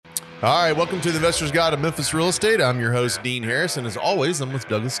All right, welcome to the Investor's Guide of Memphis Real Estate. I'm your host, Dean Harris, and as always, I'm with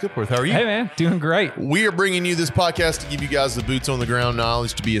Douglas Skipworth. How are you? Hey, man. Doing great. We are bringing you this podcast to give you guys the boots on the ground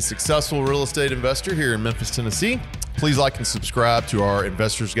knowledge to be a successful real estate investor here in Memphis, Tennessee. Please like and subscribe to our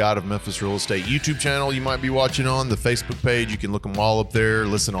Investor's Guide of Memphis Real Estate YouTube channel you might be watching on, the Facebook page. You can look them all up there.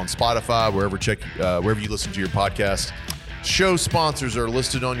 Listen on Spotify, wherever you listen to your podcast. Show sponsors are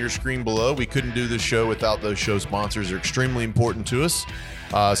listed on your screen below. We couldn't do this show without those show sponsors. They're extremely important to us.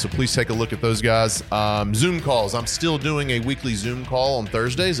 So please take a look at those guys. Zoom calls. I'm still doing a weekly Zoom call on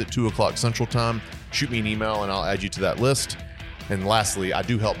Thursdays at 2 o'clock Central Time. Shoot me an email and I'll add you to that list. And lastly, I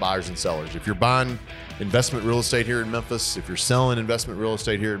do help buyers and sellers. If you're buying investment real estate here in Memphis, if you're selling investment real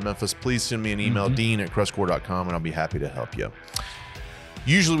estate here in Memphis, please send me an email, dean@crestcore.com, and I'll be happy to help you.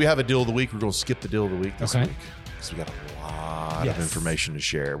 Usually we have a deal of the week. We're going to skip the deal of the week this week because we got a lot of information to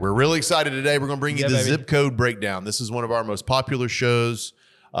share. We're really excited today. We're going to bring you the zip code breakdown. This is one of our most popular shows.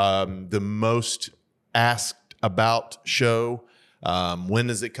 The most asked about show. When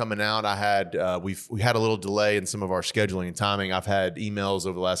is it coming out? We had a little delay in some of our scheduling and timing. I've had emails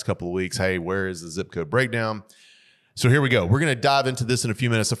over the last couple of weeks. Hey, where is the zip code breakdown? So here we go. We're going to dive into this in a few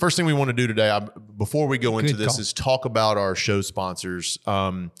minutes. The first thing we want to do today, before we go into this, is talk about our show sponsors.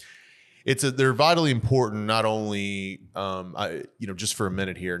 They're vitally important, not only, just for a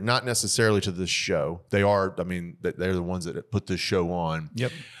minute here, not necessarily to this show. They're the ones that put this show on.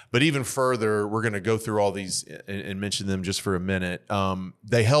 Yep. But even further, we're going to go through all these and mention them just for a minute.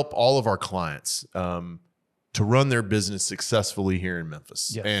 They help all of our clients to run their business successfully here in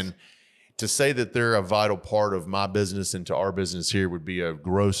Memphis. Yes. And to say that they're a vital part of my business and to our business here would be a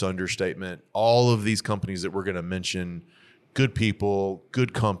gross understatement. All of these companies that we're going to mention, good people,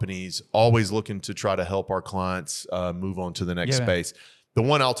 good companies, always looking to try to help our clients move on to the next space. The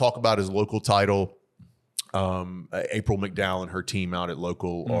one I'll talk about is Local Title. April McDowell and her team out at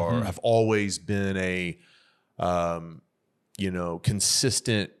Local have always been a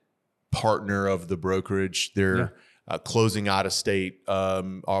consistent partner of the brokerage. They're closing out of state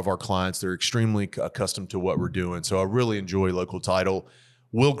of our clients. They're extremely accustomed to what we're doing. So I really enjoy Local Title.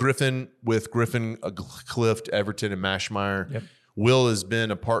 Will Griffin with Griffin, Clift, Everton, and Mashmeyer. Yep. Will has been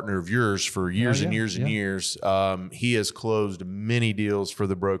a partner of yours for years and years and years. He has closed many deals for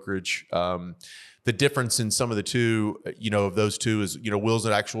the brokerage. The difference in some of the two, of those two is, Will's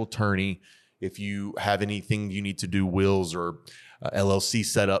an actual attorney. If you have anything you need to do wills or LLC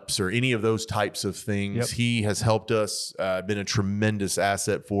setups or any of those types of things, he has helped us, been a tremendous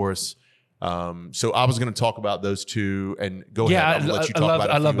asset for us. So I was going to talk about those two and go ahead. I'll let you talk about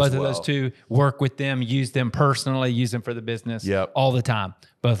it. I love both of those two. Work with them, use them personally, use them for the business all the time,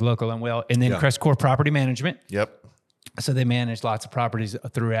 both Local and Will. And then Crestcore Property Management. Yep. So they manage lots of properties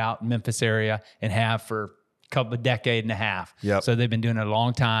throughout Memphis area and have for a decade and a half. Yep. So they've been doing it a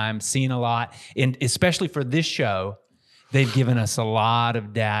long time, seen a lot. And especially for this show, they've given us a lot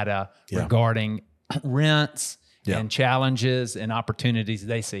of data regarding rents and challenges and opportunities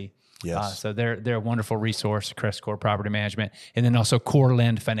they see. Yes. So they're a wonderful resource, Crestcore Property Management. And then also Core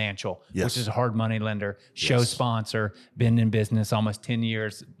Lend Financial, which is a hard money lender, show sponsor, been in business almost 10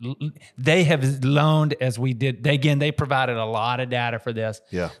 years. They have loaned as we did. They provided a lot of data for this.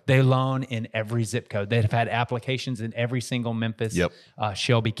 Yeah. They loan in every zip code. They've had applications in every single Memphis,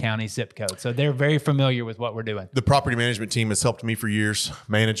 Shelby County zip code. So they're very familiar with what we're doing. The property management team has helped me for years,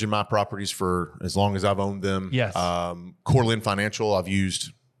 managing my properties for as long as I've owned them. Yes. Core Lend Financial I've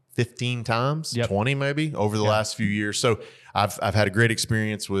used 15 times, 20 maybe over the last few years. So I've had a great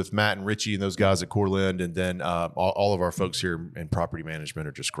experience with Matt and Richie and those guys at Core Lend, and then all of our folks here in property management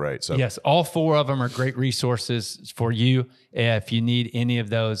are just great. So yes, all four of them are great resources for you if you need any of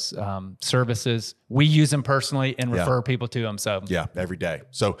those services. We use them personally and refer people to them. So every day.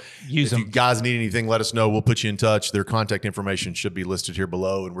 So if you guys need anything, let us know. We'll put you in touch. Their contact information should be listed here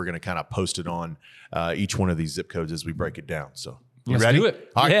below, and we're going to kind of post it on each one of these zip codes as we break it down. So you ready? Do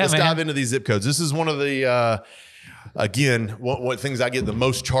it. All right, let's dive into these zip codes. This is one of the, what things I get the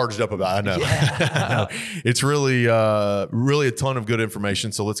most charged up about. I know. It's really a ton of good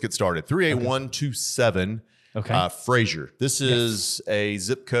information. So let's get started. 38127 Frazier. This is a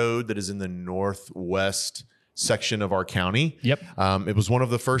zip code that is in the northwest section of our county. Yep. It was one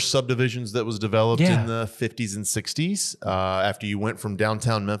of the first subdivisions that was developed in the 50s and 60s. After you went from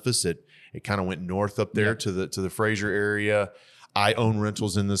downtown Memphis, it kind of went north up there to the Frazier area. I own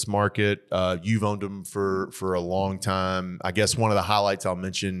rentals in this market. You've owned them for a long time. I guess one of the highlights I'll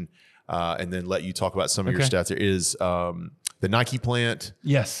mention, and then let you talk about some of your stats there, is the Nike plant,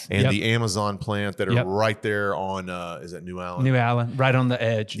 yes, and the Amazon plant that are right there on is that New Allen? New Allen, right on the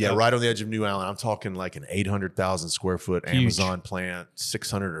edge. Yeah, right on the edge of New Allen. I'm talking like an 800,000 square foot Amazon plant,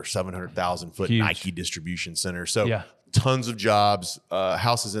 600 or 700,000 foot Nike distribution center. So tons of jobs.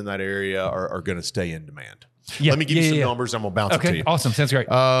 Houses in that area are going to stay in demand. Let me give you some numbers. I'm going to bounce it to you. Awesome. Sounds great.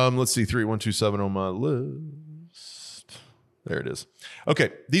 Let's see. 3127 on my list. There it is.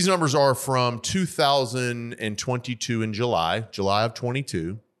 Okay. These numbers are from 2022 in July of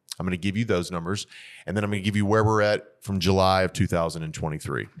 22. I'm going to give you those numbers. And then I'm going to give you where we're at from July of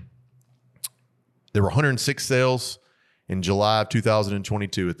 2023. There were 106 sales in July of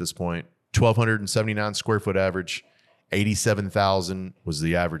 2022 at this point. 1,279 square foot average. 87,000 was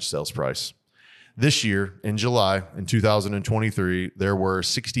the average sales price. This year in July in 2023, there were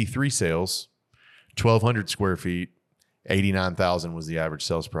 63 sales, 1,200 square feet. 89,000 was the average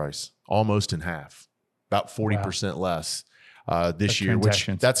sales price, almost in half, about 40% less this year, which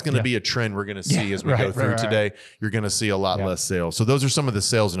that's going to be a trend we're going to see as we go through today. You're going to see a lot less sales. So those are some of the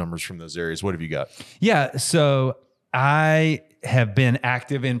sales numbers from those areas. What have you got? Yeah. So I have been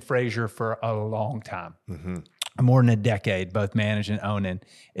active in Fraser for a long time, more than a decade, both managing, owning,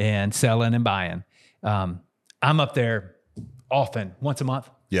 and selling and buying. I'm up there often, once a month.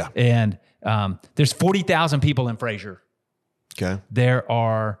 Yeah. And there's 40,000 people in Fraser. Okay.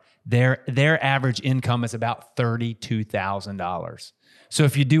 Their average income is about $32,000. So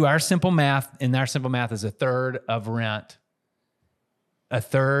if you do our simple math, and our simple math is a third of rent, a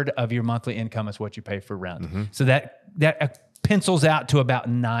third of your monthly income is what you pay for rent. So that pencils out to about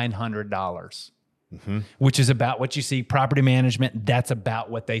 $900, which is about what you see property management. That's about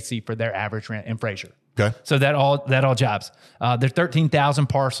what they see for their average rent in Fraser. Okay. So that all jobs. There's 13,000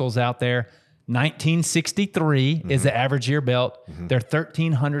 parcels out there. 1963 is the average year built. They're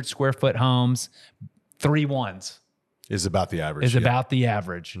 1,300 square foot homes. 3 ones is about the average. About the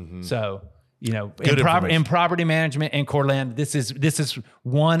average. So, in property management and Coreland, this is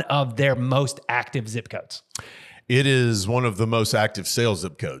one of their most active zip codes. It is one of the most active sales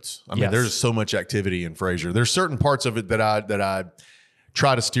zip codes. I mean, there's so much activity in Fraser. There's certain parts of it that I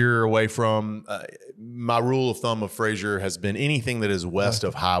try to steer away from. My rule of thumb of Fraser has been anything that is west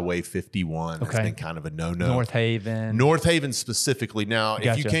of Highway 51 has been kind of a no-no. North Haven specifically. Now,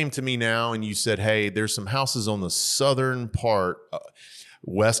 if you came to me now and you said, hey, there's some houses on the southern part,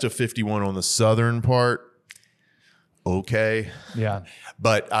 west of 51 on the southern part, okay. Yeah.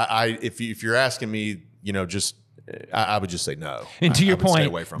 But if you're asking me, I would just say no. And to your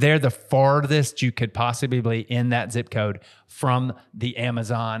point, they're the farthest you could possibly be in that zip code from the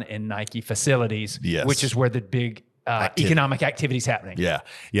Amazon and Nike facilities, which is where the big economic activity is happening. Yeah.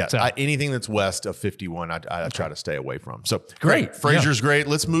 So, anything that's west of 51, I try to stay away from. So great. Fraser's great.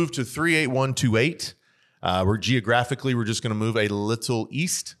 Let's move to 38128. We're just going to move a little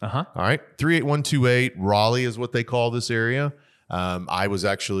east. All right. 38128. Raleigh is what they call this area. I was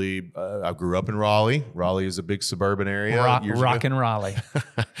actually, I grew up in Raleigh. Raleigh is a big suburban area. Rockin' Raleigh.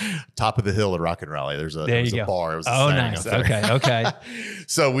 Top of the hill at Rockin' Raleigh. There was a bar. It was nice. Okay.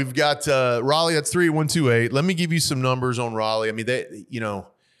 So we've got Raleigh, that's 38128. Let me give you some numbers on Raleigh. I mean,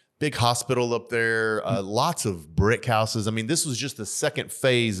 big hospital up there, lots of brick houses. I mean, this was just the second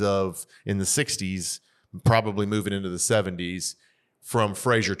phase in the 60s, probably moving into the 70s, from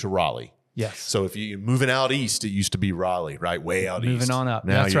Fraser to Raleigh. Yes. So if you're moving out east, it used to be Raleigh, right? Way out east. Moving on up.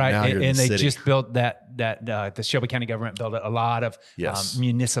 That's right. And they just built the Shelby County government built a lot of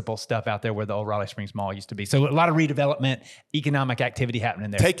municipal stuff out there where the old Raleigh Springs Mall used to be. So a lot of redevelopment, economic activity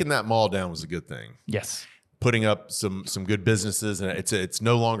happening there. Taking that mall down was a good thing. Yes. Putting up some good businesses, and it's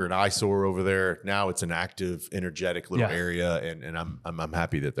no longer an eyesore over there. Now it's an active, energetic little area, and I'm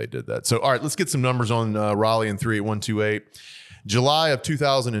happy that they did that. So all right, let's get some numbers on Raleigh and 38128. July of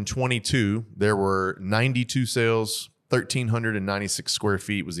 2022, there were 92 sales, 1,396 square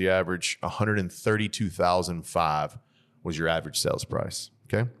feet was the average, 132,005 was your average sales price.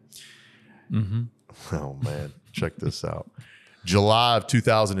 Okay. Oh man, check this out. July of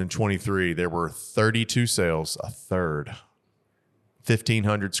 2023, there were 32 sales, a third.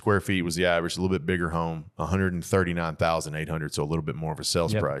 1,500 square feet was the average, a little bit bigger home, 139,800, so a little bit more of a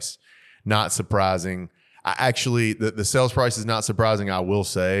sales price. Not surprising. Actually, the sales price is not surprising. I will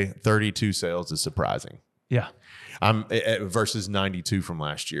say 32 sales is surprising. Yeah. Versus 92 from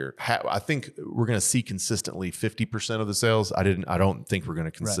last year. I think we're going to see consistently 50% of the sales. I don't think we're going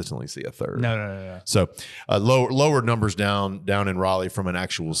to consistently see a third. No. So lower numbers down in Raleigh from an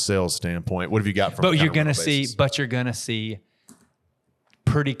actual sales standpoint. What have you got from? You're going to see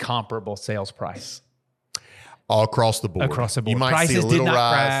pretty comparable sales price. All across the board. Across the board. You might Prices see a little did not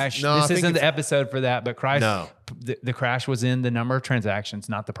rise. crash. No, this isn't the episode for that, but the crash was in the number of transactions,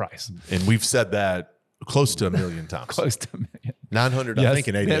 not the price. And we've said that close to 1 million times. Close to 1 million. 900, Yes, I think,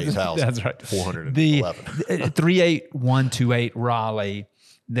 in 88,000. that's right. 411. The 38128 Raleigh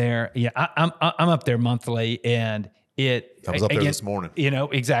there. Yeah, I'm up there monthly, and I was up there this morning.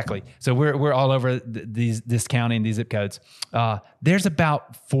 Exactly. So we're all over this county and these zip codes. There's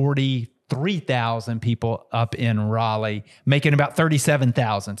about 43,000 people up in Raleigh, making about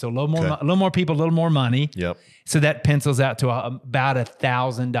 37,000. So a little more people, a little more money. Yep. So that pencils out to about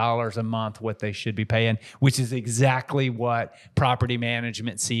 $1,000 a month what they should be paying, which is exactly what property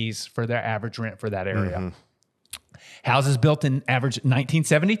management sees for their average rent for that area. Mm-hmm. Houses built in average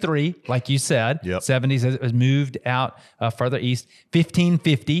 1973, like you said. Yep. 70s has moved out further east.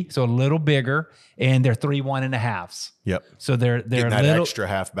 1550, so a little bigger, and they're 3 1.5s. Yep. So they're Getting a that little extra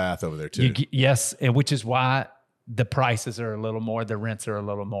half bath over there too. Yes, and which is why the prices are a little more, the rents are a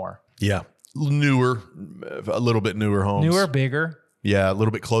little more. Yeah. Newer, a little bit newer homes. Newer, bigger. Yeah, a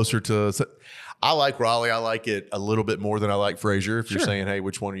little bit closer to. I like Raleigh. I like it a little bit more than I like Fraser. If you're saying, hey,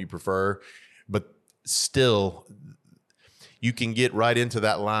 which one do you prefer? But still, you can get right into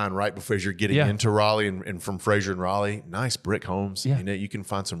that line right before you're getting into Raleigh and from Fraser and Raleigh. Nice brick homes. Yeah. You can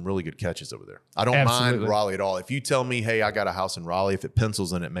find some really good catches over there. I don't mind Raleigh at all. If you tell me, hey, I got a house in Raleigh, if it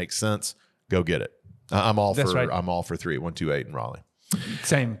pencils and it makes sense, go get it. I'm all for 38128 in Raleigh.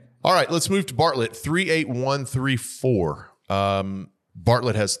 Same. All right, let's move to Bartlett, 38134.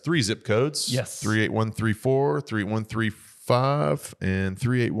 Bartlett has 3 zip codes. Yes. 38134, 38135, and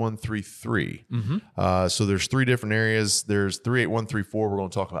 38133. So there's 3 different areas. There's 38134 we're going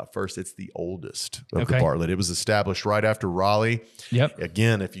to talk about first. It's the oldest of the Bartlett. It was established right after Raleigh. Yep.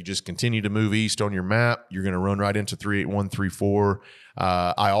 Again, if you just continue to move east on your map, you're going to run right into 38134.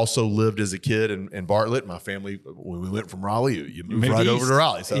 I also lived as a kid in Bartlett. My family, when we went from Raleigh, you moved right over to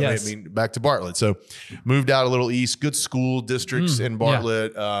Raleigh. So back to Bartlett. So moved out a little east. Good school districts in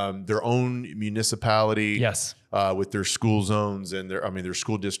Bartlett. Their own municipality. Yes. With their school zones and their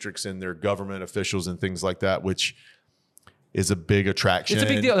school districts and their government officials and things like that, which is a big attraction. It's a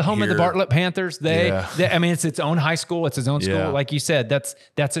big deal. The home of the Bartlett Panthers. It's its own high school. It's its own school. Like you said,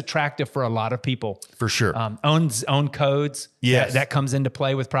 that's attractive for a lot of people. For sure. Own codes. Yes. That comes into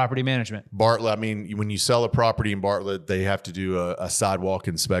play with property management. Bartlett, when you sell a property in Bartlett, they have to do a sidewalk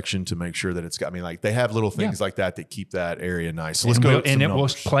inspection to make sure that it's got, they have little things like that keep that area nice. So let's go. And it will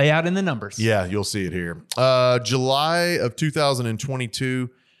play out in the numbers. Yeah, you'll see it here. July of 2022,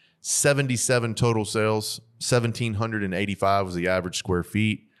 77 total sales. 1,785 was the average square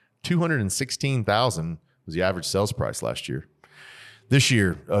feet. 216,000 was the average sales price last year. This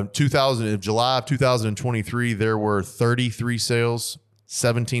year, July of 2023, there were 33 sales,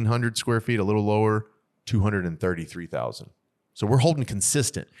 1,700 square feet, a little lower, 233,000. So we're holding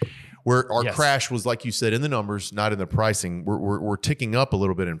consistent. Where our crash was, like you said, in the numbers, not in the pricing. We're ticking up a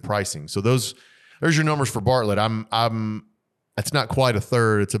little bit in pricing. So there's your numbers for Bartlett. It's not quite a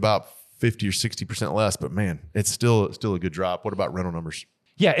third. It's about 50 or 60% less, but man, it's still a good drop. What about rental numbers?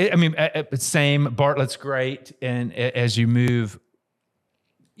 Yeah, same. Bartlett's great, and as you move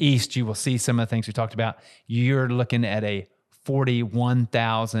east, you will see some of the things we talked about. You're looking at a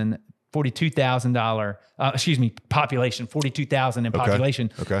 $42,000 population, 42,000 in population,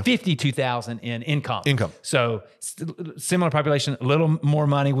 52,000 in income. So similar population, a little more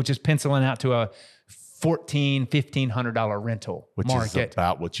money, which is penciling out to a $1,500 rental market. Which is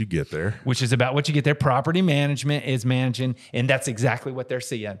about what you get there. Property management is managing, and that's exactly what they're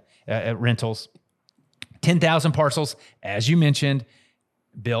seeing at rentals. 10,000 parcels, as you mentioned,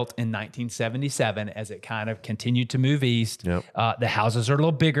 built in 1977 as it kind of continued to move east. Yep. The houses are a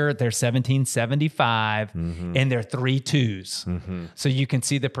little bigger. They're 1775, and they're 3.2s. So you can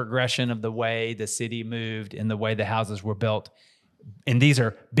see the progression of the way the city moved and the way the houses were built. And these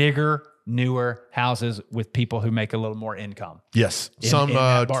are bigger, newer houses with people who make a little more income. Yes. In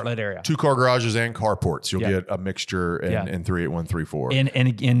that Bartlett area. 2-car garages and carports. You'll get a mixture in 38134.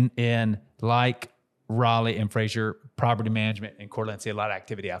 And like Raleigh and Fraser, property management and Coeur d'Alene, see a lot of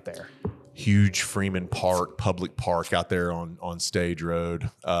activity out there. Huge Freeman Park, public park out there on Stage Road.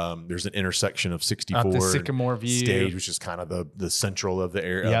 There's an intersection of 64 up the Sycamore View. Stage, which is kind of the central of the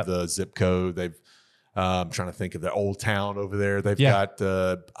area of the zip code. I'm trying to think of the old town over there. They've got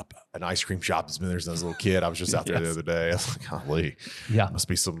an ice cream shop that's been there since I was a little kid. I was just out there the other day. I was like, golly, must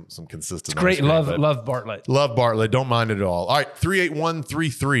be some consistent. It's great. Love Bartlett. Love Bartlett. Don't mind it at all. All right,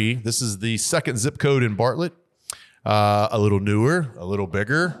 38133. This is the second zip code in Bartlett. A little newer, a little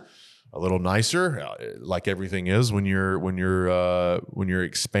bigger. a little nicer, like everything is when you're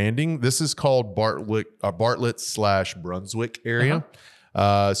expanding. This is called Bartlett/Brunswick area.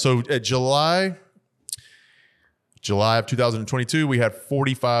 So at July of 2022, we had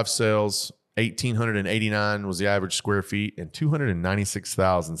 45 sales. 1,889 was the average square feet, and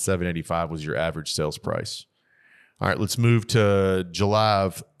 296,785 was your average sales price. All right, let's move to July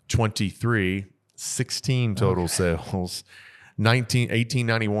of 23. 16 total sales.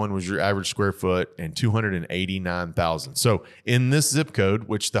 1,891 was your average square foot, and 289,000. So in this zip code,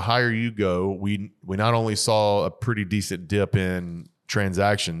 which the higher you go, we not only saw a pretty decent dip in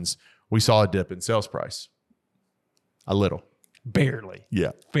transactions, we saw a dip in sales price. A little. Barely.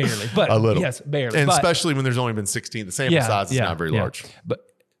 Yeah. Barely. But a little. Yes, barely. And but, especially when there's only been 16. The sample size is not very large.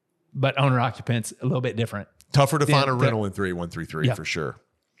 But owner occupants, a little bit different. Tougher to find a rental in 3133 for sure.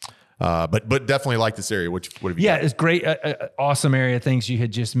 But definitely like this area. What have you got? It's great. Awesome area. Things you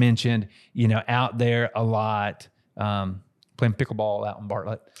had just mentioned, out there a lot. Playing pickleball out in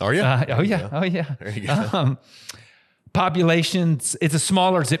Bartlett. Are you? Oh yeah. There you go. Populations, it's a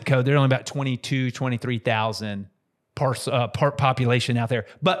smaller zip code. They're only about 23,000 population out there,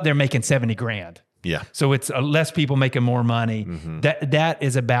 but they're making 70 grand. Yeah. So it's less people making more money. Mm-hmm. That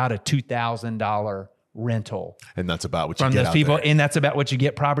is about a $2,000 rental. And that's about what you from get those out people. there. And that's about what you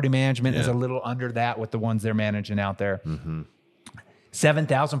get. Property management is a little under that with the ones they're managing out there.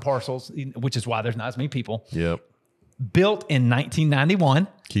 7,000 parcels, which is why there's not as many people. Yep. Built in 1991.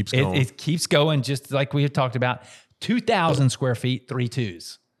 Keeps going. It keeps going, just like we had talked about. 2,000 square feet, 3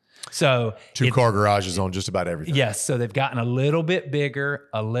 2s. So 2-car garages on just about everything. Yes. So they've gotten a little bit bigger,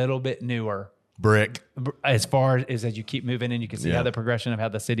 a little bit newer. Brick. As far as you keep moving in, you can see how the progression of how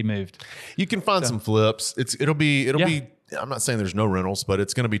the city moved. You can find some flips. It'll be, I'm not saying there's no rentals, but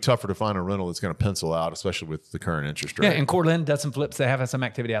it's going to be tougher to find a rental that's going to pencil out, especially with the current interest rate. Yeah, and Courtland does some flips. They have some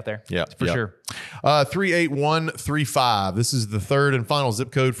activity out there. Yeah, for sure. 38135. This is the third and final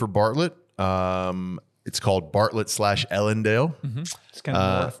zip code for Bartlett. It's called Bartlett/Ellendale. It's kind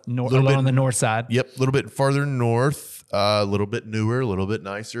of north on the north side. Yep, a little bit farther north, a little bit newer, a little bit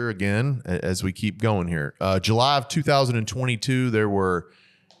nicer again as we keep going here. July of 2022, there were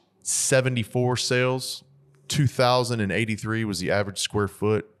 74 sales. 2,083 was the average square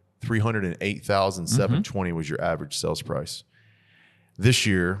foot. 308,720 was your average sales price. This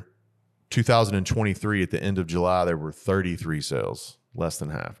year, 2023, at the end of July, there were 33 sales, less than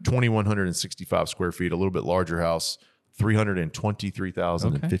half. 2,165 square feet, a little bit larger house,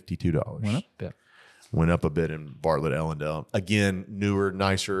 $323,052. Went up a bit. Went up a bit in Bartlett/Ellendale. Again, newer,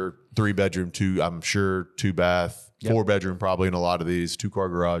 nicer, 3-bedroom, I'm sure 2-bath, 4-bedroom probably in a lot of these, 2-car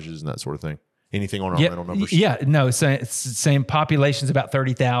garages and that sort of thing. Anything on our rental numbers? Yeah, no, same population's about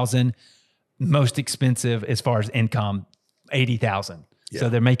 30,000. Most expensive as far as income, 80,000. Yeah. So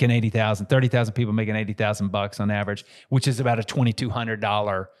they're making 80,000, 30,000 people making $80,000 on average, which is about a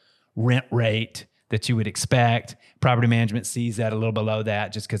 $2,200 rent rate that you would expect. Property management sees that a little below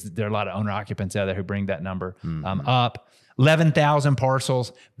that just because there are a lot of owner occupants out there who bring that number up. 11,000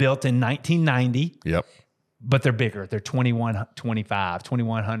 parcels built in 1990. Yep. But they're bigger. They're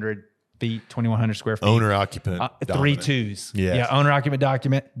 2,100 feet, 2,100 square feet. Owner occupant. 3 2s. Yes. Yeah. Owner occupant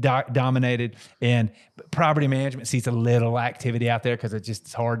dominated. And property management sees a little activity out there because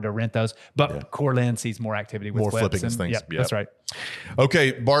it's hard to rent those. But Courtland sees more activity with more flipping and things. Yep, that's right.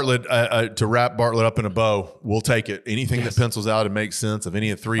 Okay, Bartlett, to wrap Bartlett up in a bow, we'll take it. Anything that pencils out and makes sense of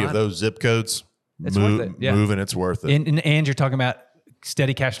any of 3 of those zip codes, it's worth it. Yeah. Moving, it's worth it. And you're talking about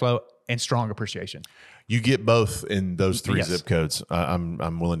steady cash flow and strong appreciation. You get both in those 3 zip codes.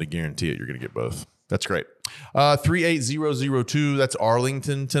 I'm willing to guarantee it. You're going to get both. That's great. 38002. That's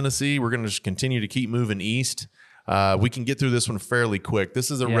Arlington, Tennessee. We're going to just continue to keep moving east. We can get through this one fairly quick.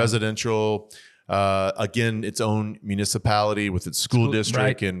 This is a residential, again, its own municipality with its school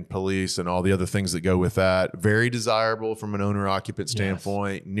district and police and all the other things that go with that. Very desirable from an owner occupant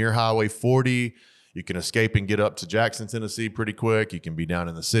standpoint. Near Highway 40. You can escape and get up to Jackson, Tennessee pretty quick. You can be down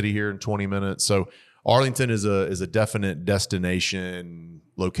in the city here in 20 minutes. So Arlington is a definite destination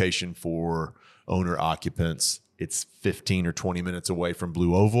location for owner occupants. It's 15 or 20 minutes away from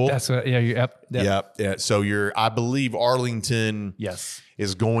Blue Oval. That's what, yeah. So I believe Arlington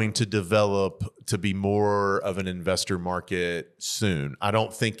is going to develop to be more of an investor market soon. I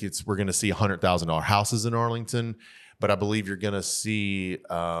don't think we're going to see $100,000 houses in Arlington, but I believe you're going to see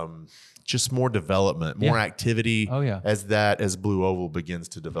just more development, more activity as Blue Oval begins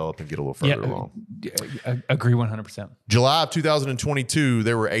to develop and get a little further along. I agree 100%. July of 2022,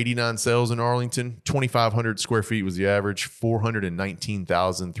 there were 89 sales in Arlington. 2,500 square feet was the average.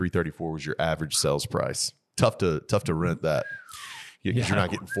 419,334 was your average sales price. Tough to rent that. because you're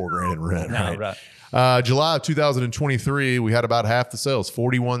not getting $4,000 in rent. No, right. July of 2023, we had about half the sales,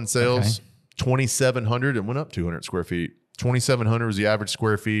 41 sales, 2,700. It went up 200 square feet. 2,700 was the average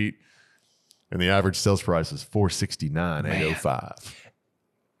square feet, and the average sales price is $469,805.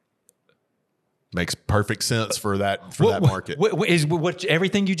 Makes perfect sense for that market. What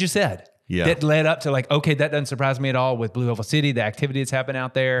everything you just said. Yeah. That led up to like, okay, that doesn't surprise me at all with Blue Oval City, the activity that's happening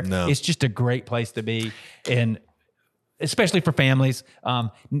out there. No. It's just a great place to be, and especially for families.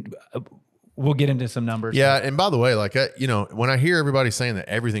 We'll get into some numbers. Yeah, and by the way, like, when I hear everybody saying that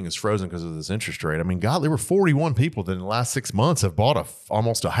everything is frozen because of this interest rate, I mean, God, there were 41 people that in the last 6 months have bought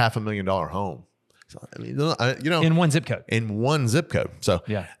almost $500,000 home. So, I mean, in one zip code. In one zip code. So,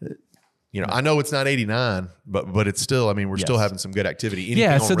 yeah. I know it's not 89, but it's still, I mean, we're still having some good activity.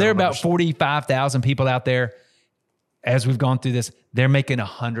 Yeah, so there are about 45,000 people out there. As we've gone through this, they're making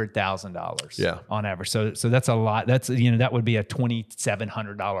 $100,000 on average. So that's a lot. That's, that would be a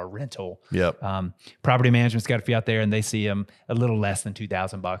 $2,700 rental. Yep. Property management's got a few out there, and they see them a little less than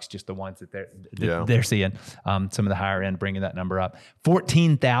 $2,000, just the ones that they're seeing. Some of the higher end bringing that number up.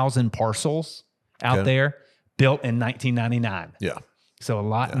 14,000 parcels out there built in 1999. Yeah. So a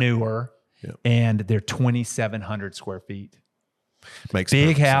lot newer, and they're 2,700 square feet. Makes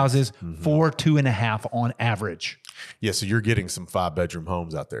big houses, 4, 2.5 on average. Yeah, so you're getting some 5-bedroom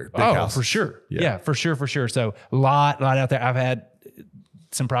homes out there. Big houses. For sure. Yeah, for sure. So a lot out there. I've had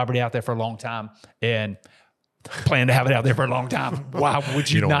some property out there for a long time and plan to have it out there for a long time. Why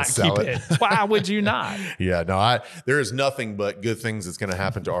would you not keep it? Why would you not? Yeah, no, there is nothing but good things that's going to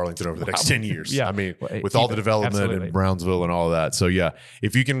happen to Arlington over the next 10 years. Yeah. I mean, with all the development in Brownsville and all of that. So yeah,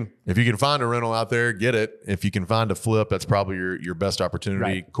 if you can find a rental out there, get it. If you can find a flip, that's probably your best opportunity.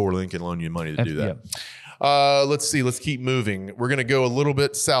 Right. CoreLink can loan you money to do that. Yeah. Let's see. Let's keep moving. We're going to go a little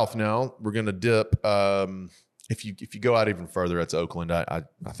bit south now. We're going to dip. If you go out even further, that's Oakland. I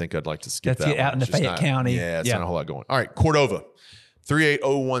think I'd like to skip that. Out in the Fayette County. Yeah, it's not a whole lot going. All right, Cordova,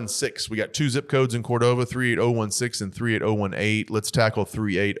 38016. We got 2 zip codes in Cordova, 38016 and 38018. Let's tackle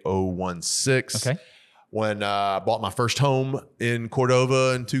 38016. Okay. When I bought my first home in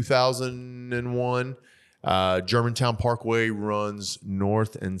Cordova in 2001, Germantown Parkway runs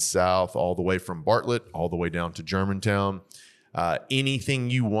north and south all the way from Bartlett all the way down to Germantown. Anything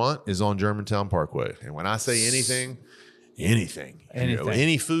you want is on Germantown Parkway. And when I say anything, any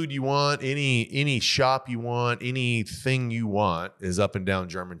food you want, any shop you want, anything you want is up and down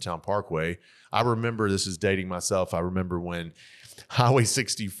Germantown Parkway. I remember, this is dating myself, I remember when Highway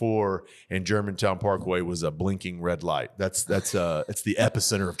 64 and Germantown Parkway was a blinking red light. It's the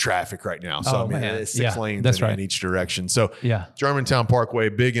epicenter of traffic right now. So it's 6 lanes in each direction. So Germantown Parkway,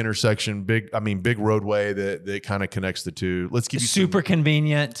 big intersection, big roadway that kind of connects the two. Let's keep super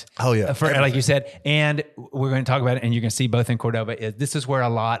convenient. Oh yeah, like you said, and we're going to talk about it, and you're going to see both in Cordova. This is where a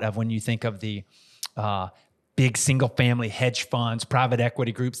lot of, when you think of the big single family hedge funds, private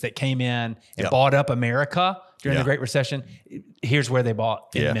equity groups that came in and bought up America during the Great Recession, here's where they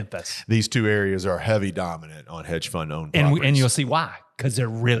bought in Memphis. These two areas are heavy dominant on hedge fund owned properties. And you'll see why, because they're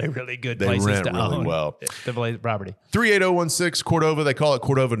really, really good places to own. They rent really well. The property. 38016 Cordova, they call it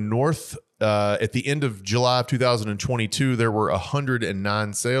Cordova North. At the end of July of 2022, there were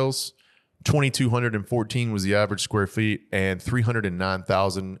 109 sales. 2,214 was the average square feet, and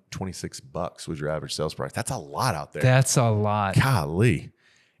 $309,026 was your average sales price. That's a lot out there. That's a lot. Golly.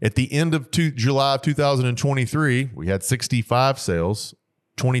 At the end of July of 2023, we had 65 sales.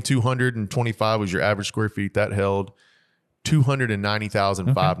 2,225 was your average square feet. That held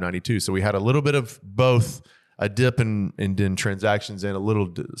 290,592. So we had a little bit of both, a dip in transactions and a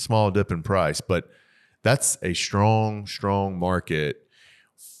little small dip in price. But that's a strong, strong market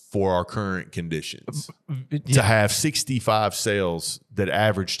for our current conditions. To have 65 sales that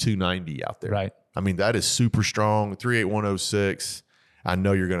average 290 out there. Right. I mean, that is super strong. 38106. I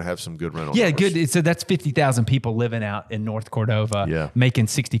know you're going to have some good rental numbers. Good. So that's 50,000 people living out in North Cordova, making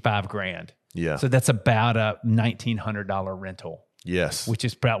 $65,000. Yeah. So that's about a $1,900 rental. Yes. Which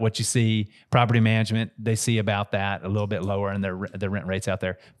is about what you see. Property management, they see about that, a little bit lower in their rent rates out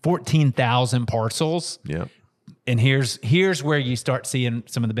there. 14,000 parcels. Yeah. And here's where you start seeing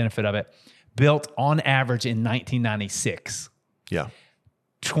some of the benefit of it. Built on average in 1996. Yeah.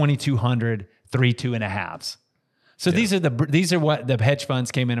 2,200, 3 2.5s. So these are what the hedge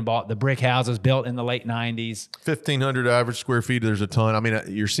funds came in and bought. The brick houses built in the late 90s. 1,500 average square feet. There's a ton. I mean,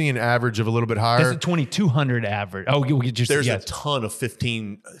 you're seeing average of a little bit higher. There's a 2,200 average. Oh, there's a ton of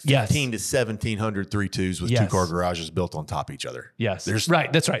 15 to 1,700 3.2s with 2-car garages built on top of each other. Yes. That's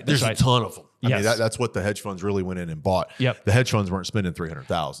right. There's a ton of them. I mean, that's what the hedge funds really went in and bought. Yep. The hedge funds weren't spending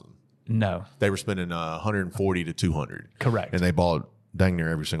 $300,000. No. They were spending 140 to 200. Correct. And they bought dang near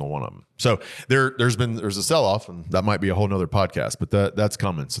every single one of them. So there's a sell-off, and that might be a whole nother podcast, but that's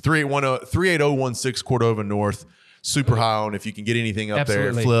coming. So 38016 Cordova North, super high on if you can get anything up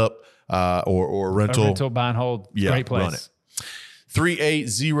there, flip or rental. Rental, buy and hold, great place. Run it.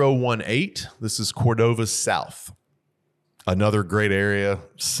 38018, this is Cordova South. Another great area,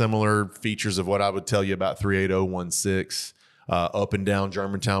 similar features of what I would tell you about 38016, up and down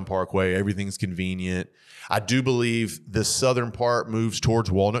Germantown Parkway. Everything's convenient. I do believe the southern part moves towards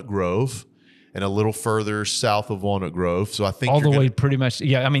Walnut Grove and a little further south of Walnut Grove. So I think all the way pretty much.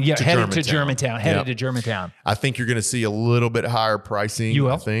 Yeah. I mean, headed to Germantown. I think you're going to see a little bit higher pricing. You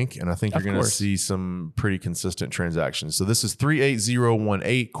will. I think you're going to see some pretty consistent transactions. So this is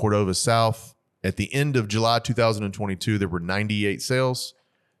 38018 Cordova South. At the end of July 2022, there were 98 sales.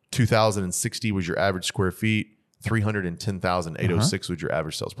 2,060 was your average square feet. 310,806 was your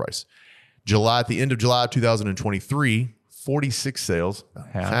average sales price. At the end of July 2023, 46 sales,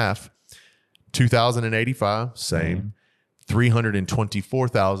 half. 2,085, same.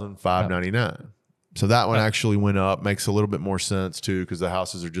 324,599. So that one actually went up. Makes a little bit more sense too, because the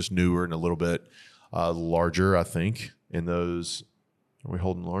houses are just newer and a little bit larger, I think, in those. Are we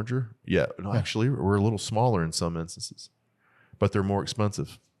holding larger? Yeah. No, actually, we're a little smaller in some instances, but they're more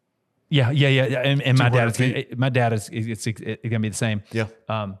expensive. Yeah. And my dad is it's going to be the same. Yeah.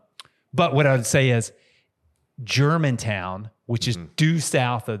 But what I would say is Germantown, which is due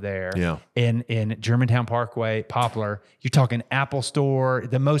south of there, in Germantown Parkway, Poplar, you're talking Apple Store,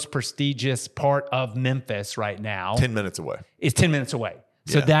 the most prestigious part of Memphis right now. 10 minutes away. It's 10 minutes away.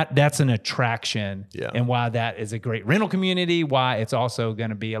 So that's an attraction, and why that is a great rental community, why it's also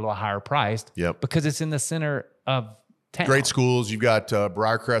going to be a little higher priced, because it's in the center of town. Great schools. You've got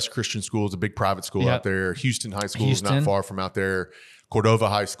Briarcrest Christian School is a big private school out there. Houston High School is not far from out there. Cordova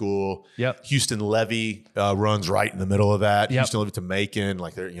High School. Houston Levy runs right in the middle of that. Houston Levy to Macon,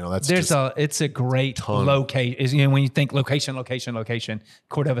 like there, it's a great location. When you think location,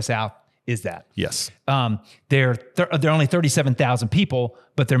 Cordova South is that. Yes. They're only 37,000 people,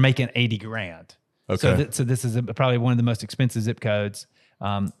 but they're making $80,000. Okay. So this is probably one of the most expensive zip codes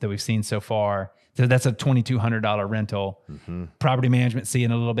that we've seen so far. So that's a $2,200 rental. Property management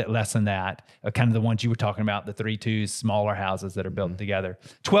seeing a little bit less than that. Kind of the ones you were talking about, the 3-2 smaller houses that are built together.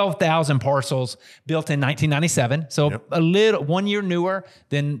 12,000 parcels built in 1997. So a little 1 year newer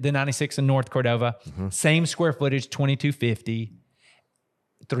than the 96 in North Cordova. Same square footage, 2,250,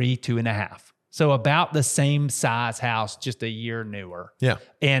 2.5. So about the same size house, just a year newer. Yeah.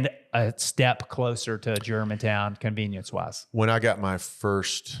 And a step closer to Germantown convenience wise. When I got my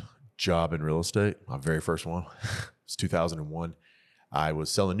first job in real estate, my very first one, it was 2001. I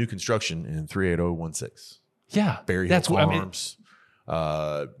was selling new construction in 38016. Yeah. Berry Hill Farms,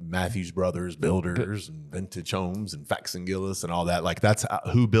 Matthews Brothers Builders, and Vintage Homes, and Fax and Gillis, and all that. Like that's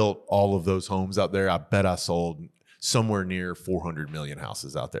who built all of those homes out there. I bet I sold somewhere near 400 million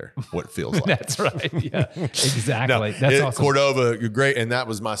houses out there. What it feels like. That's right. Yeah, exactly. That's awesome. Cordova, great. And that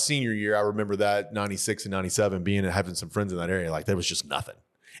was my senior year. I remember that 96 and 97 being and having some friends in that area. Like there was just nothing.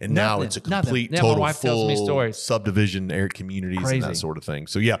 And now it's a complete, total, full subdivision, air communities, and that sort of thing.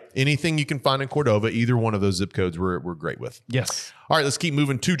 So yeah, anything you can find in Cordova, either one of those zip codes, we're great with. Yes. All right, let's keep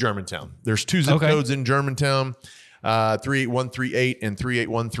moving to Germantown. There's two zip codes in Germantown, 38138 and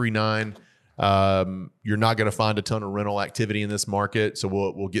 38139. You're not going to find a ton of rental activity in this market, so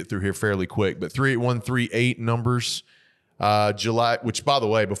we'll get through here fairly quick. But 38138 numbers. July, which by the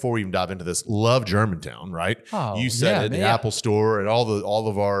way, before we even dive into this, love Germantown, right? Oh, you said it, the Apple Store and all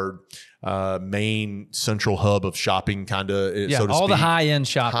of our main central hub of shopping, kind of. So to all speak. The high end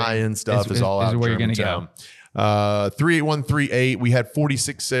shopping, high end stuff is all out of Germantown. 38138. We had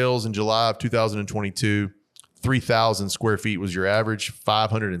 46 sales in July of 2022. 3,000 square feet was your average.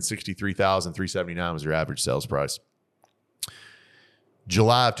 563,379 was your average sales price.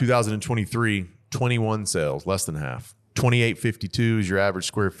 July of 2023, 21 sales, less than half. 2852 is your average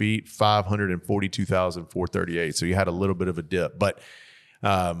square feet, 542,438. So you had a little bit of a dip, but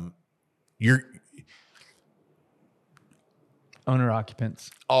you're owner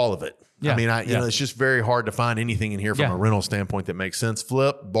occupants, all of it. Yeah. I mean, it's just very hard to find anything in here from a rental standpoint that makes sense.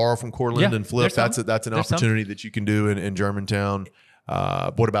 Flip, borrow from Coreland and flip. That's an opportunity that you can do in Germantown.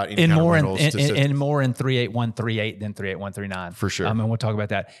 What about any kind of rentals? And more in 38138 than 38139 for sure. And we'll talk about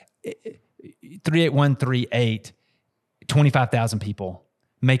that. 38138. 25,000 people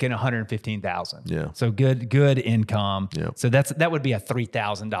making 115,000. Yeah. So good income. Yeah. So that would be a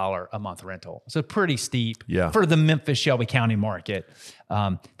 $3,000 a month rental. So pretty steep for the Memphis Shelby County market. There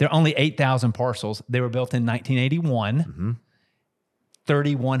are only 8,000 parcels. They were built in 1981.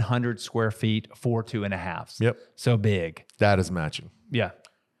 3,100 square feet, 4 2.5s. Yep. So big. That is matching. Yeah.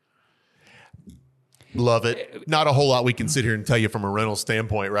 Love it. Not a whole lot we can sit here and tell you from a rental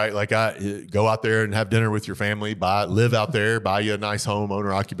standpoint, right? Like go out there and have dinner with your family, live out there, buy you a nice home,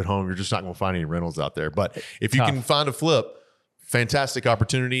 owner occupant home. You're just not going to find any rentals out there. But if you can find a flip, fantastic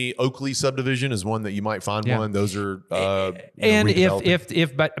opportunity. Oakley subdivision is one that you might find one. Those are and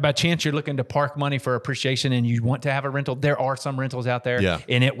if by chance you're looking to park money for appreciation and you want to have a rental, there are some rentals out there,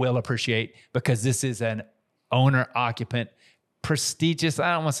 and it will appreciate because this is an owner occupant. Prestigious,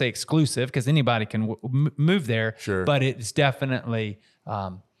 I don't want to say exclusive because anybody can move there, but it's definitely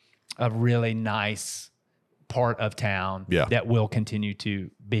a really nice part of town that will continue to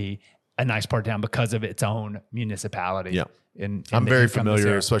be a nice part of town because of its own municipality. Yeah. And I'm very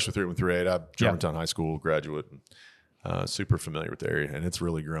familiar, especially with 3138. I'm Germantown High School graduate, and super familiar with the area, and it's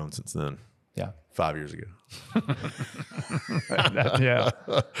really grown since then. Yeah. 5 years ago. Yeah.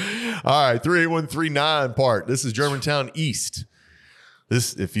 All right, 38139 part. This is Germantown East.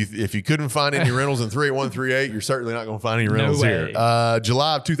 This, if you couldn't find any rentals in 38138, you're certainly not going to find any rentals here.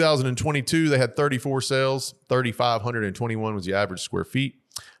 July of 2022, they had 34 sales. 3,521 was the average square feet.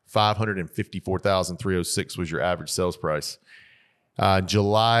 554,306 was your average sales price.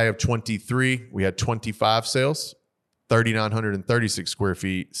 July of 23, we had 25 sales. 3,936 square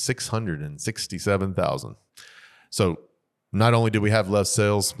feet, 667,000. So not only did we have less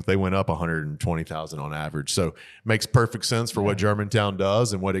sales, but they went up 120,000 on average. So makes perfect sense for what Germantown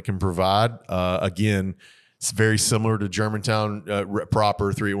does and what it can provide. Again, it's very similar to Germantown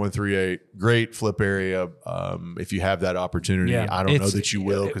proper, 38138. Great flip area. If you have that opportunity, I don't know that you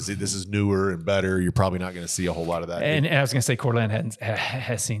will because this is newer and better. You're probably not going to see a whole lot of that. And I was going to say, Coeur d'Alene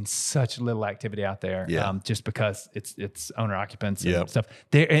has seen such little activity out there, just because it's owner occupants and stuff.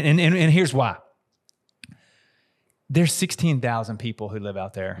 And here's why. There's 16,000 people who live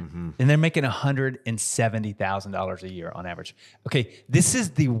out there, and they're making $170,000 a year on average. Okay, this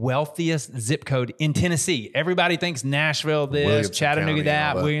is the wealthiest zip code in Tennessee. Everybody thinks Nashville this, Williamson Chattanooga County,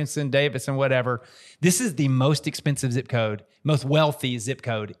 that, Williamson, Davidson, whatever. This is the most expensive zip code, most wealthy zip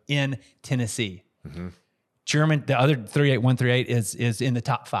code in Tennessee. The other 38138 is in the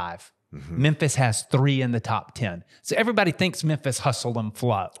top 5. Memphis has 3 in the top 10. So everybody thinks Memphis hustle and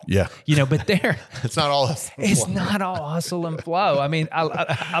flow. Yeah. But it's not all hustle. It's not all hustle and flow. I mean, I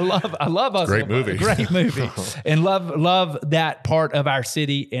love hustle. Great movie. Great movie. And love that part of our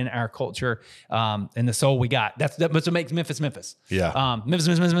city and our culture, and the soul we got. That's what makes Memphis Memphis. Yeah.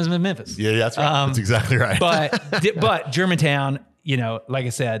 Memphis. Yeah, that's right. That's exactly right. But Germantown, like I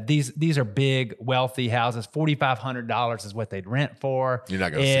said, these are big, wealthy houses. $4,500 is what they'd rent for. You're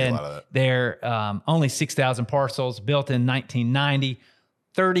not going to see a lot of that. They're only 6,000 parcels, built in 1990,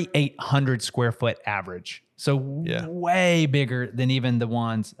 3,800 square foot average. So way bigger than even the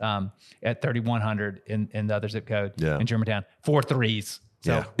ones at 3,100 in the other zip code in Germantown. 4 3s.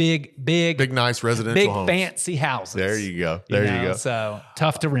 So big, nice residential homes. Fancy houses. There you go. There you go. So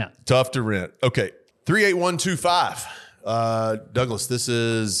tough to rent. Okay. 38125. Douglas, this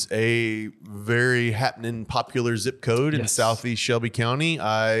is a very happening, popular zip code in Southeast Shelby County.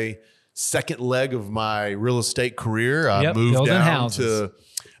 Second leg of my real estate career, I moved down to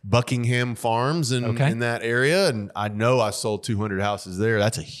Buckingham Farms in that area. And I know I sold 200 houses there.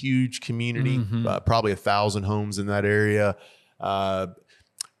 That's a huge community, probably 1,000 homes in that area.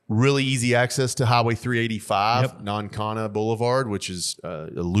 Really easy access to Highway 385, Noncana Boulevard, which is a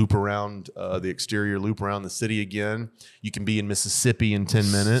loop around the exterior loop around the city again. You can be in Mississippi in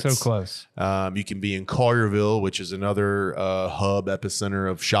 10 minutes. So close. You can be in Collierville, which is another hub epicenter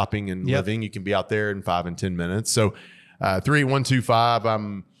of shopping and living. You can be out there in 5 and 10 minutes. So 38125,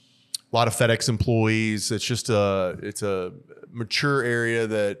 I'm a lot of FedEx employees. It's just it's a mature area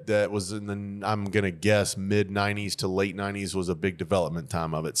that was in the, I'm going to guess, mid 90s to late 90s was a big development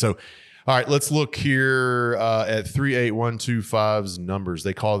time of it. So, all right, let's look here at 38125's numbers.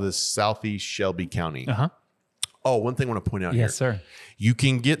 They call this Southeast Shelby County. Oh, one thing I want to point out here. Yes, sir. You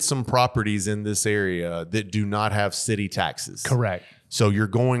can get some properties in this area that do not have city taxes. Correct. So you're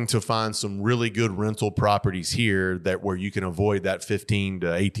going to find some really good rental properties here where you can avoid that $1,500 to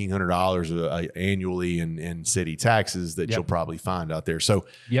 $1,800 annually in city taxes that you'll probably find out there. So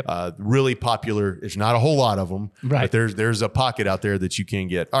really popular. There's not a whole lot of them, but there's a pocket out there that you can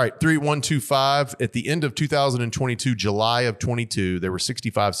get. All right, 38125. At the end of 2022, July of 22, there were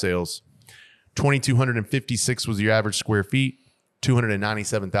 65 sales. 2,256 was your average square feet.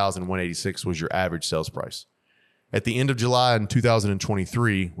 297,186 was your average sales price. At the end of July in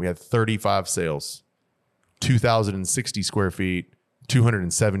 2023, we had 35 sales, 2,060 square feet,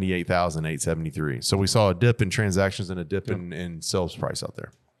 $278,873. So we saw a dip in transactions and a dip in sales price out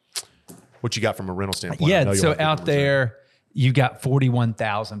there. What you got from a rental standpoint? Yeah, so out there, you got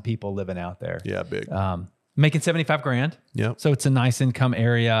 41,000 people living out there. Yeah, big. Making $75,000. Yeah. So it's a nice income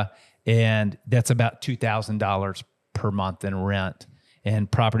area, and that's about $2,000 per month in rent.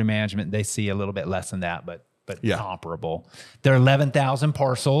 And property management, they see a little bit less than that, but comparable. There are 11,000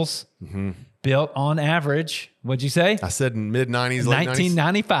 parcels built on average. What'd you say? I said mid 90s, late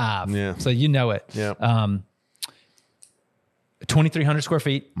 1995. Yeah. So you know it. Yeah. 2,300 square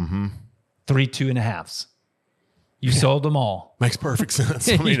feet, 3 2.5s. You sold them all. Makes perfect sense.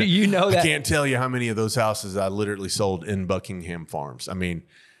 I mean, you know that. I can't tell you how many of those houses I literally sold in Buckingham Farms. I mean,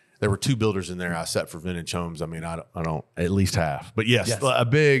 there were 2 builders in there I set for vintage homes. I mean, I don't at least half. But yes. a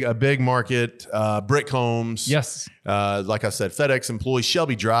big market, brick homes. Yes. Like I said, FedEx employees.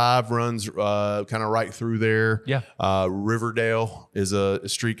 Shelby Drive runs kind of right through there. Yeah. Riverdale is a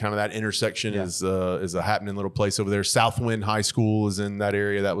street, kind of that intersection is a happening little place over there. Southwind High School is in that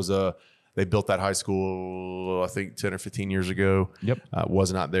area. They built that high school, I think, 10 or 15 years ago. Yep.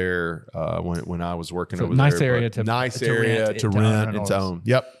 Was not there when I was working over nice there. Area to rent and to own.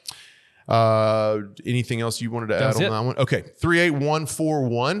 Yep. Anything else you wanted to add on that one? Okay.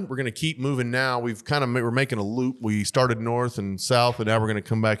 38141. We're going to keep moving now. We're making a loop. We started north and south, and now we're going to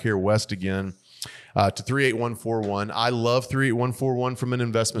come back here west again to 38141. I love 38141 from an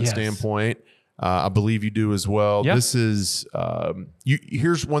investment standpoint. I believe you do as well. Yep. This is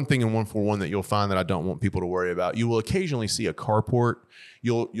here's one thing in 141 that you'll find that I don't want people to worry about. You will occasionally see a carport.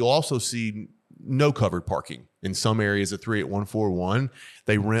 You'll also see no covered parking in some areas at 38141.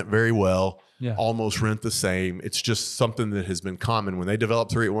 They rent very well. Yeah. Almost rent the same. It's just something that has been common when they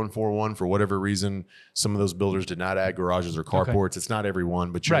developed 38141. For whatever reason, some of those builders did not add garages or carports. Okay. It's not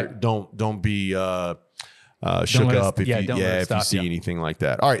everyone, but don't be shook up if you see anything like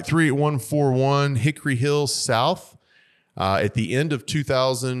that. All right, 38141 Hickory Hills South. At the end of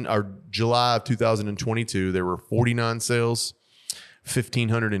July of 2022, there were 49 sales.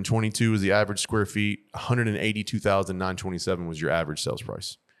 1,522 was the average square feet. 182,927 was your average sales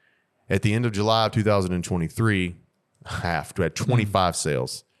price. At the end of July of 2023, half had 25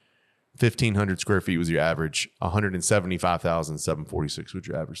 sales. 1,500 square feet was your average. 175,746 was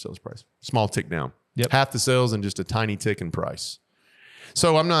your average sales price. Small tick down. Yep. Half the sales and just a tiny tick in price.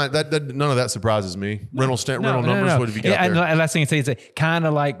 So I'm not none of that surprises me. Rental numbers. What have you got there? And last thing I say is kind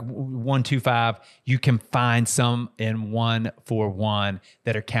of like 125. You can find some in 141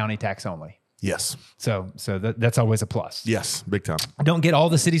 that are county tax only. Yes. So that's always a plus. Yes, big time. Don't get all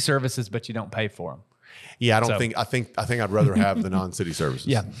the city services, but you don't pay for them. Yeah, I think I'd rather have the non-city services.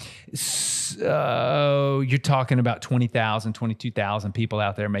 Yeah. So you're talking about 20,000, 22,000 people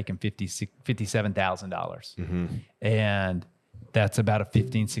out there making $57,000. And that's about a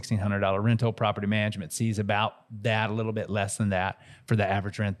 $1,500, $1,600 rental. Property management sees about that, a little bit less than that for the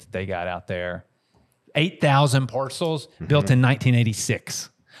average rent that they got out there. 8,000 parcels built in 1986.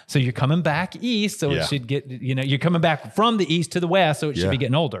 So you're coming back east, so it should get, you're coming back from the east to the west, so it should be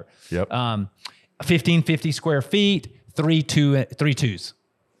getting older. Yep. 1,550 square feet, 3 twos,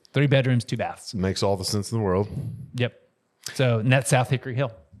 3 bedrooms, 2 baths. Makes all the sense in the world. Yep. So, and that's South Hickory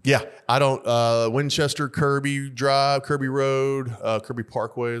Hill. Yeah, I don't. Winchester, Kirby Drive, Kirby Road, Kirby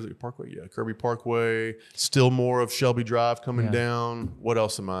Parkway. Is it Parkway? Yeah, Kirby Parkway. Still more of Shelby Drive coming down. What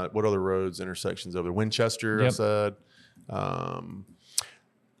else what other roads, intersections over there? Winchester, I said.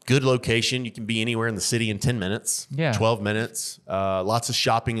 Good location. You can be anywhere in the city in 10 minutes, 12 minutes. Lots of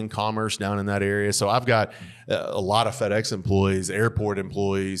shopping and commerce down in that area. So I've got a lot of FedEx employees, airport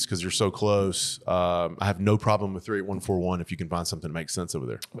employees, because you're so close. I have no problem with 38141 if you can find something that makes sense over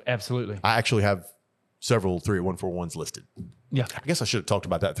there. Absolutely. I actually have several 38141s listed. Yeah. I guess I should have talked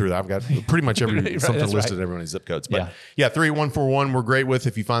about that through. I've got pretty much something listed in everyone's zip codes. But yeah, 38141 we're great with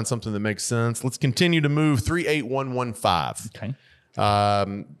if you find something that makes sense. Let's continue to move. 38115. Okay.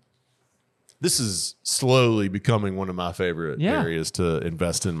 This is slowly becoming one of my favorite areas to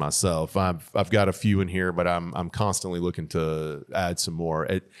invest in myself. I've got a few in here, but I'm constantly looking to add some more.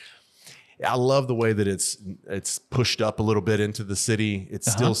 I love the way that it's pushed up a little bit into the city.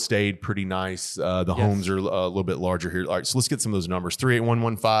 It's still stayed pretty nice. The homes are a little bit larger here. All right, so let's get some of those numbers.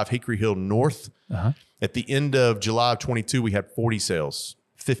 38115 Hickory Hill North. At the end of July of 22, we had 40 sales,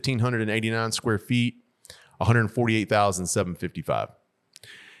 1,589 square feet, 148,755.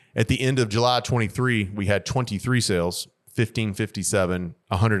 At the end of July 23, we had 23 sales, 1,557,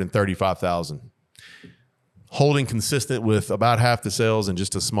 135,000. Holding consistent with about half the sales and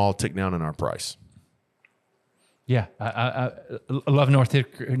just a small tick down in our price. Yeah, I love North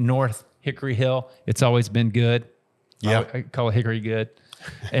Hickory Hill. It's always been good. Yeah. I call it Hickory Good.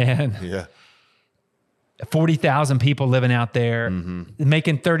 And Yeah. 40,000 people living out there,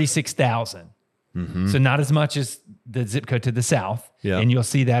 making 36,000. So not as much as the zip code to the south. Yeah. And you'll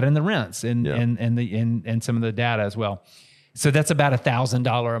see that in the rents and some of the data as well. So that's about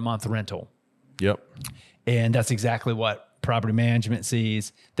 $1,000 a month rental. Yep. And that's exactly what property management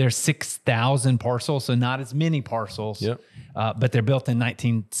sees. There's 6,000 parcels, so not as many parcels, Yep. But they're built in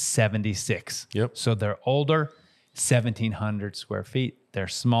 1976. Yep. So they're older, 1,700 square feet. They're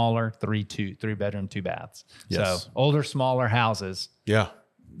smaller, three bedroom, 2 baths. Yes. So older, smaller houses Yeah.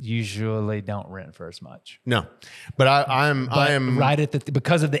 usually don't rent for as much. No, but I am Right at the,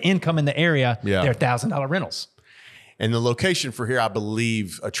 because of the income in the area, Yeah. they're $1,000 rentals. and the location for here, I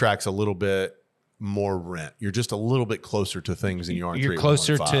believe, attracts a little bit more rent. You're just a little bit closer to things than you are in You're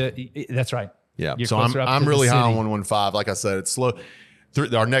closer 3815. to, that's right. Yeah. You're So closer up I'm to the really high on city. 115. Like I said, it's slow.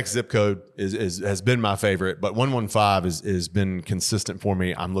 Our next zip code has been my favorite, but 115 has been consistent for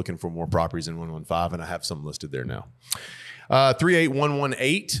me. I'm looking for more properties in 115, and I have some listed there now.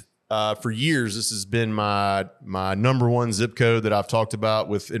 38118. For years, this has been my number one zip code that I've talked about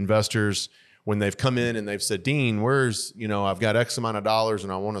with investors when they've come in and they've said, Dean, where's, I've got X amount of dollars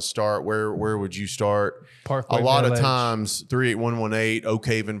and I want to start. Where would you start? Parkway A lot Village. of times, 38118, Oak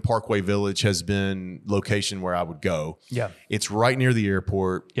Haven, Parkway Village has been location where I would go. Yeah. It's right near the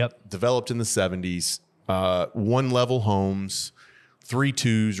airport. Yep. Developed in the 70s. One level homes.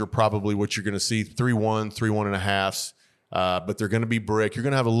 3.2s are probably what you're going to see. 3.1, 3.1.5s. But they're going to be brick. You're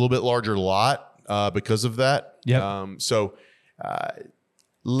going to have a little bit larger lot because of that. Yep. So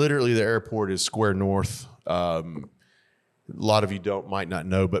literally the airport is square north. A lot of you might not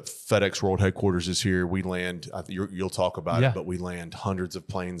know, but FedEx World Headquarters is here. We land, you'll talk about it, but we land hundreds of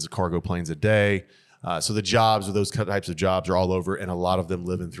planes, cargo planes a day. So the jobs or those types of jobs are all over, and a lot of them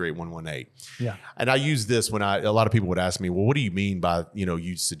live in 38118. Yeah. And I use this when a lot of people would ask me, well, what do you mean by,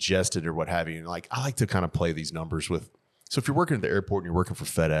 you suggested or what have you? And I like to kind of play these numbers with. So if you're working at the airport and you're working for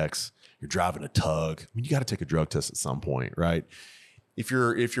FedEx, you're driving a tug, you got to take a drug test at some point, right? If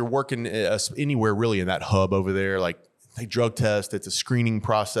you're working anywhere really in that hub over there, they drug test, it's a screening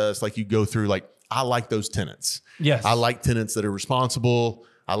process. You go through, I like those tenants. Yes. I like tenants that are responsible.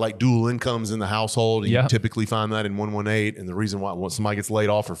 I like dual incomes in the household. And you typically find that in 118. And the reason why once somebody gets laid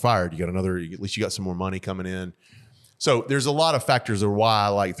off or fired, at least you got some more money coming in. So there's a lot of factors of why I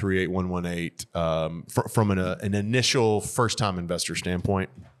like 38118 from an initial first-time investor standpoint.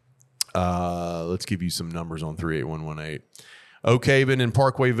 Let's give you some numbers on 38118. Oak Haven and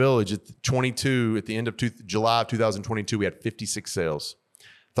Parkway Village at the end of July of 2022, we had 56 sales.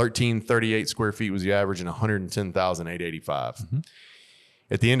 1,338 square feet was the average, and 110,885. Mm-hmm.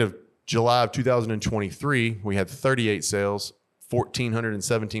 At the end of July of 2023, we had 38 sales.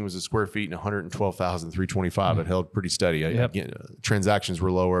 1,417 was the square feet, and 112,325. It held pretty steady. Again, transactions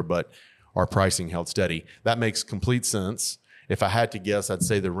were lower, but our pricing held steady. That makes complete sense. If I had to guess, I'd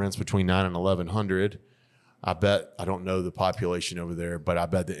say the rent's between $900 and $1,100. I don't know the population over there, but I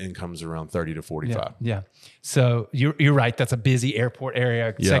bet the income's around 30 to 45. Yeah. So you're right. That's a busy airport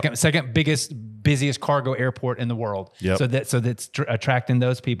area. Yep. Second busiest cargo airport in the world. Yep. So that's attracting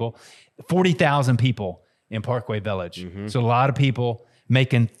those people. 40,000 people in Parkway Village. Mm-hmm. So a lot of people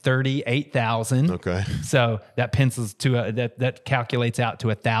making 38,000. Okay. So that pencils to that calculates out to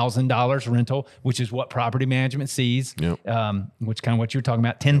 $1,000 rental, which is what property management sees. Yep. Which kind of what you're talking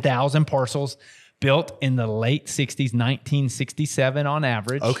about. 10,000 parcels. Built in the late 60s, 1967 on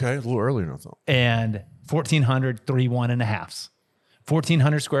average. Okay, a little earlier than I thought. And 1,400, 3 1.5s.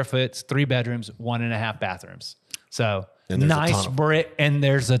 1,400 square foot, 3 bedrooms, 1.5 bathrooms. So nice brick, and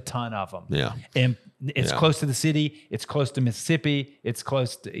there's a ton of them. Yeah. And it's close to the city. It's close to Mississippi. It's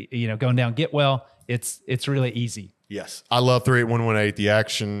close to, going down Getwell. It's really easy. Yes. I love 38118. The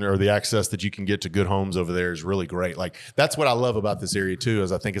action or the access that you can get to good homes over there is really great. That's what I love about this area too,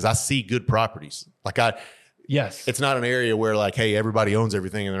 is I see good properties. Yes. It's not an area where hey, everybody owns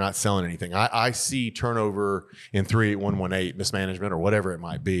everything and they're not selling anything. I see turnover in 38118, mismanagement or whatever it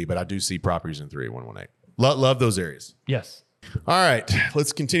might be, but I do see properties in 38118. Love those areas. Yes. All right,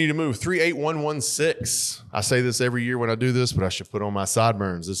 let's continue to move. 38116. I say this every year when I do this, but I should put on my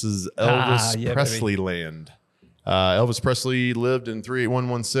sideburns. This is Elvis Presley land. Elvis Presley lived in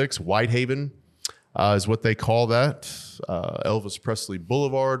 38116. Whitehaven is what they call that. Elvis Presley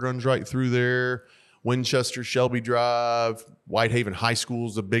Boulevard runs right through there. Winchester, Shelby Drive. Whitehaven High School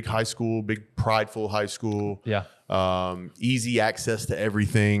is a big high school, big prideful high school. Yeah. Easy access to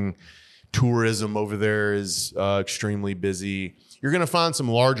everything. Tourism over there is extremely busy. You're going to find some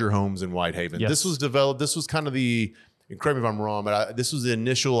larger homes in Whitehaven. Yes. This was developed. This was kind of and correct me if I'm wrong, but this was the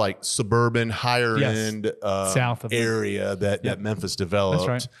initial like suburban higher end south of area that Memphis developed.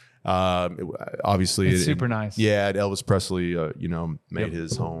 That's right. Obviously, it's super nice. Yeah, Elvis Presley, made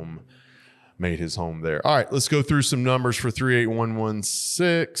his home. Made his home there. All right, let's go through some numbers for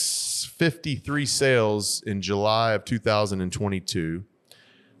 38116. 53 sales in July of 2022.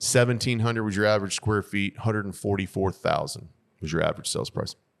 1,700 was your average square feet. 144,000 was your average sales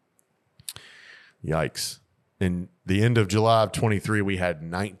price. Yikes. In the end of July of 23, we had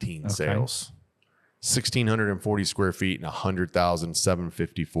 19 sales. 1,640 square feet and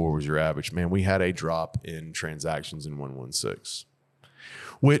 100,754 was your average. Man, we had a drop in transactions in 116,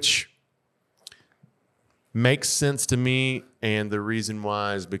 which makes sense to me, and the reason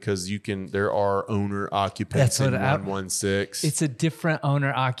why is because there are owner occupants in 116. It's a different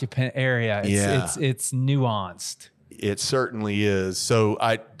owner occupant area. It's nuanced. It certainly is. So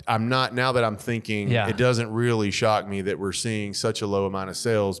I'm not, now that I'm thinking, it doesn't really shock me that we're seeing such a low amount of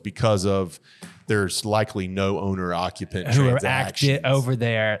sales because of there's likely no owner occupant who transactions are active over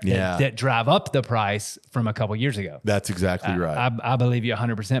there that drive up the price from a couple years ago. That's exactly right. I believe you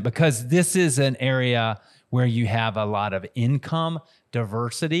 100% because this is an area where you have a lot of income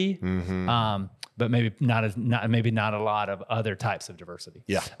diversity, but maybe not a lot of other types of diversity.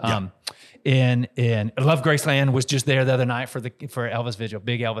 Yeah. In Love Graceland was just there the other night for Elvis Vigil.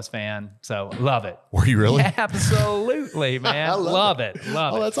 Big Elvis fan, so love it. Were you really? Yeah, absolutely, man. Love it.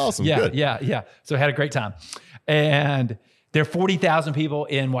 Oh, that's awesome. Yeah, Good. yeah. So I had a great time, and there are 40,000 people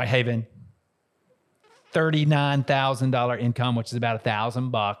in Whitehaven. $39,000 income, which is about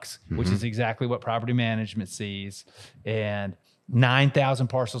 $1,000, which is exactly what property management sees, and 9,000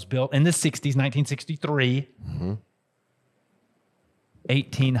 parcels built in the 60s, 1963,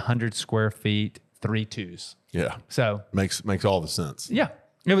 1,800 square feet, 3 twos. Yeah. So makes all the sense. Yeah.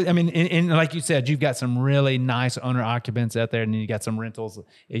 I mean, and like you said, you've got some really nice owner occupants out there, and then you got some rentals.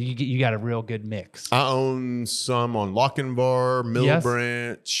 You got a real good mix. I own some on Lochinvar, Mill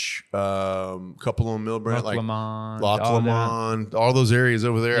Branch, couple on Mill Branch, Loch Lomond, all those areas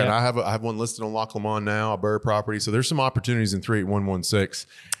over there. Yeah. And I have one listed on Loch Lomond now, a Burr property. So there's some opportunities in 38116.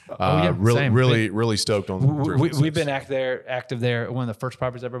 Really stoked on 38116. We've been active there. One of the first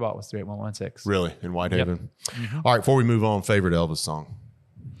properties I ever bought was 38116. Really? In Whitehaven? Yep. All right, before we move on, favorite Elvis song.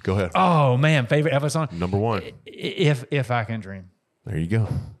 Go ahead. Oh man, favorite Elvis song? Number one. If I Can Dream. There you go.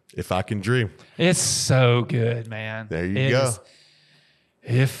 If I Can Dream. It's so good, man. There you go.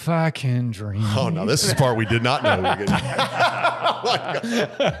 If I Can Dream. Oh no, this is the part we did not know.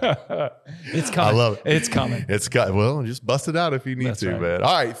 It's coming. I love it. It's coming. Just bust it out if you need to, right. man.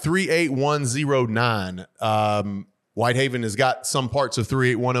 All right, 38109. Whitehaven has got some parts of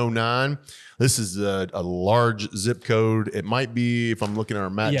 38109. This is a large zip code. It might be, if I'm looking at our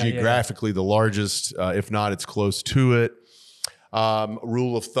map geographically, the largest. If not, it's close to it.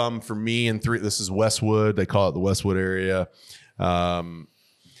 Rule of thumb for me this is Westwood. They call it the Westwood area.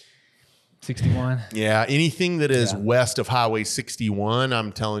 61. Yeah, anything that is west of Highway 61,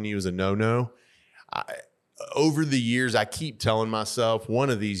 I'm telling you, is a no-no. Over the years, I keep telling myself one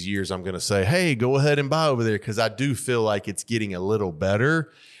of these years I'm going to say, hey, go ahead and buy over there, because I do feel like it's getting a little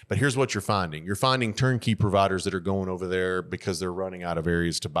better. But here's what you're finding. You're finding turnkey providers that are going over there because they're running out of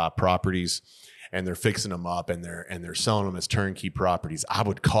areas to buy properties, and they're fixing them up, and they're selling them as turnkey properties. I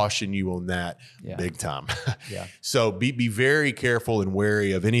would caution you on that big time. So be very careful and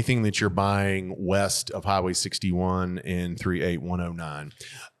wary of anything that you're buying west of Highway 61 in 38109.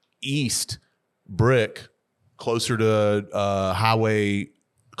 East, Brick, closer to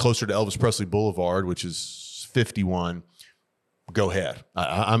Elvis Presley Boulevard, which is 51. Go ahead.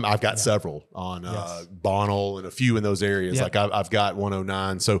 I've got several on Bonnell and a few in those areas. Like I've got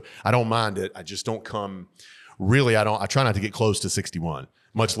 109, so I don't mind it. I just don't come. Really, I try not to get close to 61,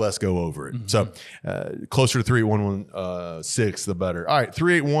 much less go over it. So closer to 38116, the better. All right,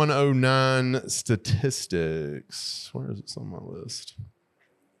 38109 statistics. Where is it on my list?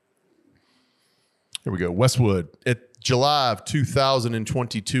 Here we go. Westwood. At July of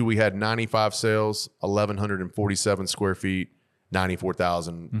 2022, we had 95 sales, 1,147 square feet,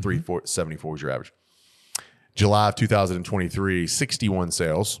 94,374 was your average. July of 2023, 61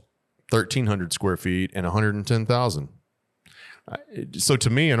 sales, 1,300 square feet, and 110,000. So to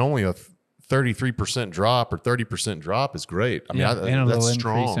me, and only a 33% drop or 30% drop is great. I mean, that's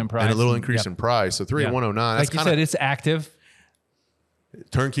strong. And a little increase in price. So 38109. Like you said, it's active.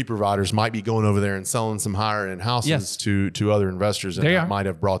 Turnkey providers might be going over there and selling some higher end houses to other investors, and that might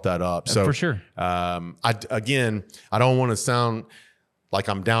have brought that up. So for sure. I don't want to sound like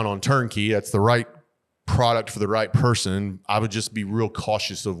I'm down on turnkey. That's the right product for the right person, I would just be real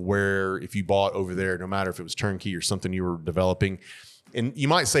cautious of where, if you bought over there, no matter if it was turnkey or something you were developing. And you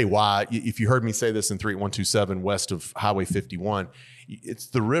might say why. If you heard me say this in 38127 west of Highway 51, it's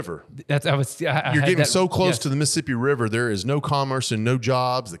the river. You're getting so close to the Mississippi River. There is no commerce and no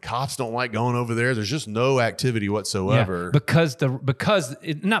jobs. The cops don't like going over there. There's just no activity whatsoever. Yeah, because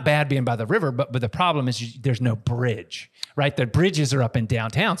it's not bad being by the river, but the problem is there's no bridge. Right, the bridges are up in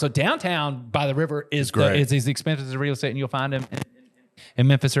downtown. So downtown by the river is as expensive as real estate, and you'll find them in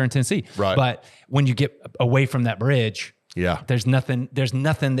Memphis or in Tennessee. Right. But when you get away from that bridge, there's nothing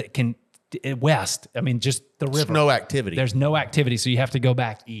that can west. I mean, just the river. There's no activity. There's no activity, so you have to go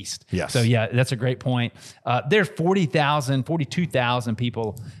back east. Yes. So yeah, that's a great point. There's 42,000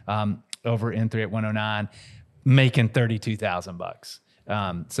 people over in 38109 making $32,000.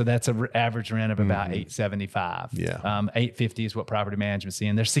 So that's an average rent of about $875. Yeah. $850 is what property management's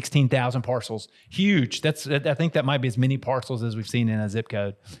seeing. There's 16,000 parcels. Huge. I think that might be as many parcels as we've seen in a zip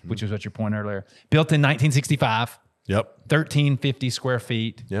code, which was what your point earlier. Built in 1965. Yep. 1,350 square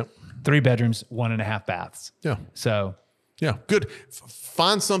feet. Yep. 3 bedrooms, 1.5 baths. Yeah. So. Yeah. Good.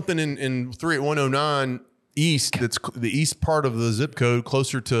 Find something in 38109 east. That's the east part of the zip code,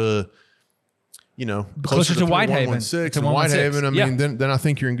 closer to, closer to Whitehaven. To Whitehaven. I mean, then I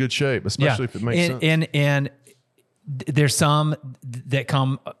think you're in good shape, especially if it makes sense. And there's some that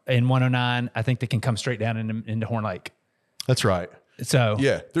come in 109. I think they can come straight down into Horn Lake. That's right. So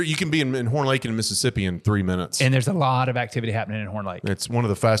yeah, you can be in Horn Lake in Mississippi in 3 minutes. And there's a lot of activity happening in Horn Lake. It's one of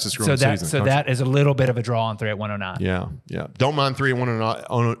the fastest growing cities in the country. So that is a little bit of a draw on 38109. Yeah, yeah. Don't mind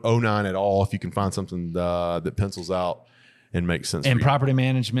 38109 at all if you can find something that pencils out and makes sense. And property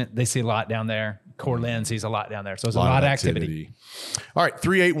management, they see a lot down there. Cortland sees a lot down there. So there's a lot of activity. All right,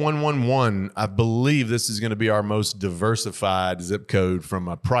 38111. I believe this is going to be our most diversified zip code from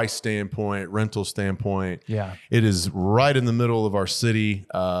a price standpoint, rental standpoint. Yeah. It is right in the middle of our city.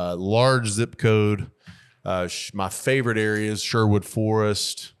 Large zip code. My favorite areas, Sherwood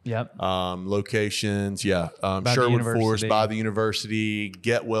Forest. Yep. Locations. Yeah. Sherwood Forest by the university,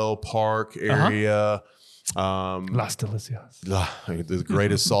 Getwell Park area. Las Delicias. The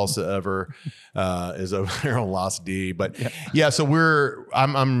greatest salsa ever is over there on Las D. But so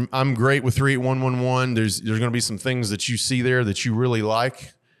I'm great with 38111. There's going to be some things that you see there that you really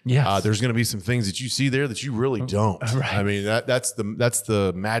like. Yes. There's going to be some things that you see there that you really don't. Right. I mean, that's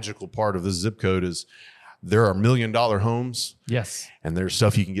the magical part of this zip code is there are $1 million homes. Yes. And there's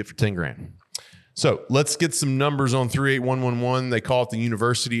stuff you can get for 10 grand. So let's get some numbers on 38111. They call it the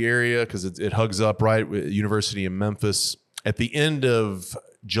university area because it hugs up right with University in Memphis. At the end of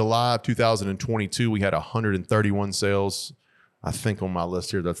July of 2022, we had 131 sales. I think on my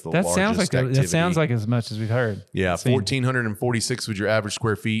list here, that's the largest activity. That sounds like as much as we've heard. Yeah, 1,446 was your average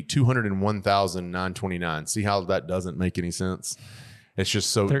square feet, 201,929. See how that doesn't make any sense? It's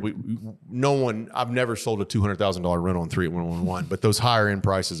just so I've never sold a $200,000 rental on 38111, but those higher end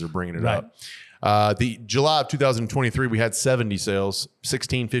prices are bringing it up. The July of 2023, we had 70 sales,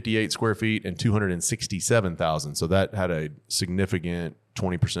 1,658 square feet and 267,000. So that had a significant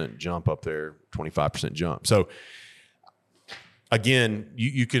 20% jump up there, 25% jump. So again,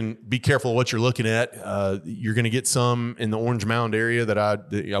 you can be careful what you're looking at. You're going to get some in the Orange Mound area that I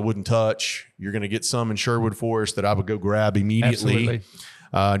wouldn't touch. You're going to get some in Sherwood Forest that I would go grab immediately. Absolutely.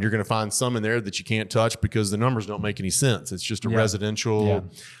 And you're going to find some in there that you can't touch because the numbers don't make any sense. It's just a residential.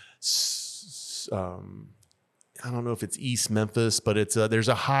 I don't know if it's East Memphis, but it's there's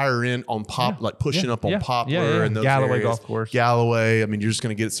a higher end on like pushing up on Poplar and those Galloway areas. Golf Course. Galloway. I mean, you're just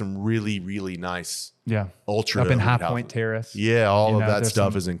going to get some really, really nice ultra up in High Point Terrace. Yeah, all of that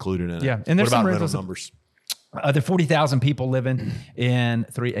stuff is included in it. Yeah, and there's what some about rental numbers? There are 40,000 people living in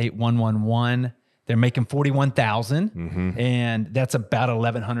 38111. They're making 41,000, and that's about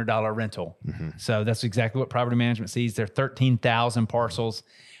 $1,100 rental. So that's exactly what property management sees. There are 13,000 parcels.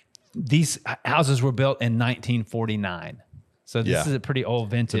 These houses were built in 1949. So this is a pretty old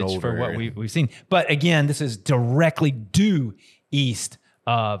vintage for what we've seen. But again, this is directly due east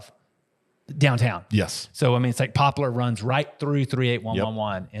of downtown. Yes. So, I mean, it's like Poplar runs right through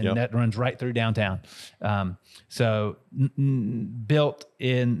 38111, and that runs right through downtown. Built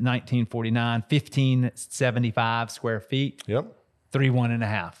in 1949, 1,575 square feet. Yep.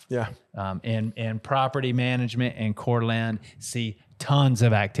 3.5. Yeah. And property management and Cortland see tons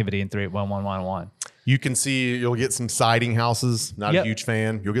of activity in 38111. You can see you'll get some siding houses. Not a huge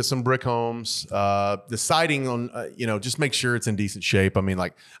fan. You'll get some brick homes. The siding on, just make sure it's in decent shape. I mean,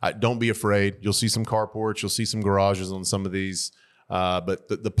 don't be afraid. You'll see some carports. You'll see some garages on some of these. But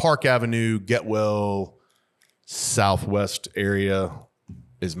the Park Avenue, Getwell, Southwest area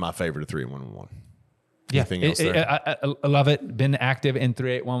is my favorite of 38111. Yeah, Anything else there? I love it. Been active in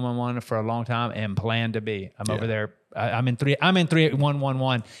 38111 for a long time and plan to be. I'm over there. I'm in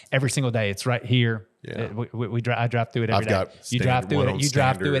 38111 every single day. It's right here. Yeah. I drive through it every day. You drive through it. You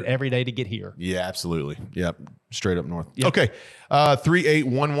drive through it every day to get here. Yeah, absolutely. Yep. Straight up north. Yep. Okay.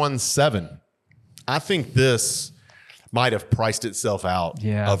 38117. I think this might have priced itself out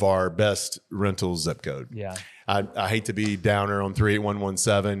of our best rental zip code. Yeah. I hate to be downer on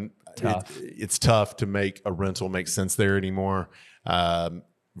 38117. It's tough to make a rental make sense there anymore.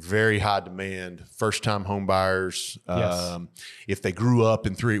 Very high demand, first time home buyers. If they grew up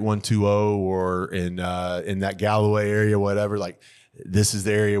in 38120 or in that Galloway area, whatever, like this is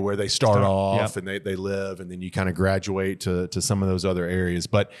the area where they start off and they live, and then you kind of graduate to some of those other areas.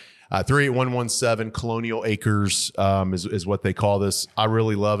 But 38117 Colonial Acres is what they call this. I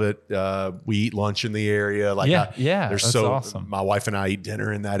really love it. We eat lunch in the area. Like that's so awesome. My wife and I eat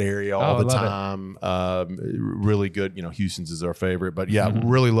dinner in that area all the time. Really good. Houston's is our favorite, but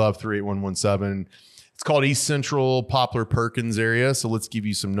really love 38117. It's called East Central Poplar Perkins area. So let's give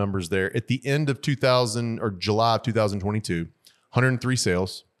you some numbers there. At the end of July of 2022, 103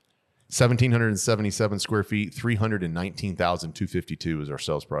 sales. 1,777 square feet, 319,252 is our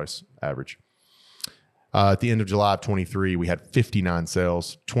sales price average. At the end of July of 23, we had 59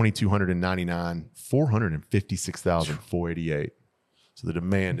 sales, 2,299, 456,488. So the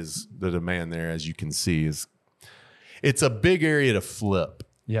demand there, as you can see, it's a big area to flip.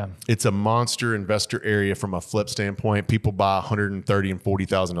 Yeah, it's a monster investor area from a flip standpoint. People buy $130,000 and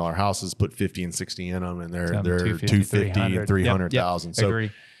 $40,000 houses, put 50 and 60 in them, and they're 250 and 300,000. Yep, so.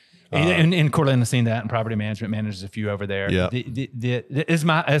 Agree. And Coeur d'Alene has seen that, and property management manages a few over there. Yeah, it's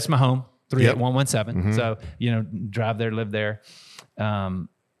my home, 38117. So drive there, live there.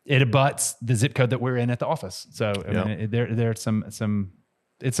 It abuts the zip code that we're in at the office. So I mean, there's some.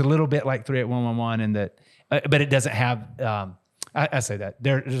 It's a little bit like 38111 in that, but it doesn't have. I say that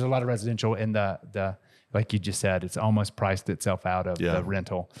there's a lot of residential in the like you just said. It's almost priced itself out of the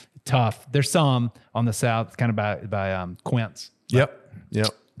rental. Tough. There's some on the south, kind of by Quince. Yep.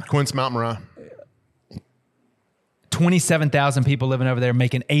 Quince, Mount Moriah. 27,000 people living over there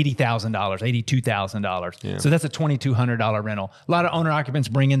making $80,000, $82,000. Yeah. So that's a $2,200 rental. A lot of owner occupants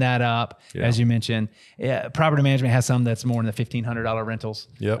bringing that up, as you mentioned. Property management has some that's more in the $1,500 rentals.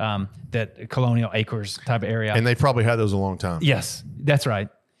 Yep. That Colonial Acres type of area. And they probably had those a long time. Yes, that's right.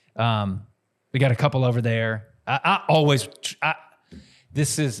 We got a couple over there.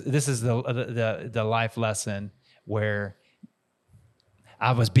 This is the life lesson where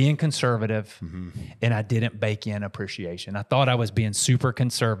I was being conservative and I didn't bake in appreciation. I thought I was being super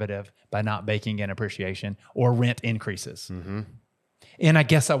conservative by not baking in appreciation or rent increases. And I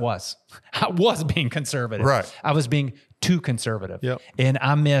guess I was. I was being conservative. Right. I was being too conservative. Yep. And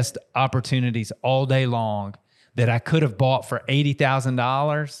I missed opportunities all day long that I could have bought for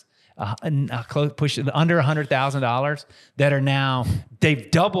 $80,000. Push it under $100,000 that are now,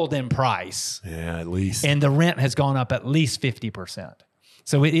 they've doubled in price. Yeah, at least. And the rent has gone up at least 50%.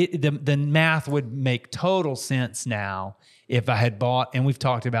 So the math would make total sense now if I had bought, and we've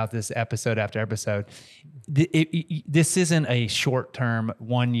talked about this episode after episode. This isn't a short-term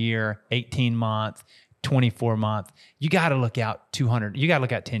 1 year, 18-month, 24-month. You got to look out 200. You got to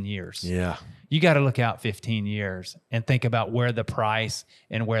look out 10 years. Yeah. You got to look out 15 years and think about where the price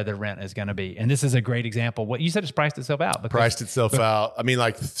and where the rent is going to be. And this is a great example. What you said is priced itself out. Priced itself out. I mean,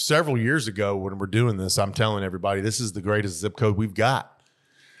 like several years ago when we're doing this, I'm telling everybody, this is the greatest zip code we've got.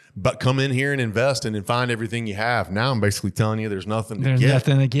 But come in here and invest and find everything you have. Now I'm basically telling you there's nothing to get. There's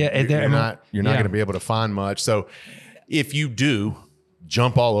nothing to get. You're not going to be able to find much. So if you do,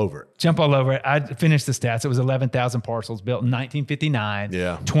 jump all over it. Jump all over it. I finished the stats. It was 11,000 parcels built in 1959.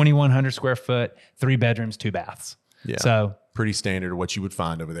 Yeah. 2,100 square foot, 3 bedrooms, 2 baths. Yeah. So pretty standard of what you would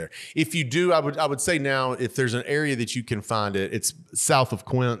find over there. If you do, I would say now, if there's an area that you can find it, it's south of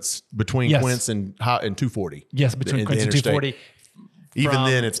Quince, between Quince and 240. Yes, between Quince and 240. Even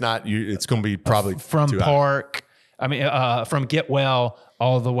then, it's not. It's going to be probably from too Park. High. I mean, from Getwell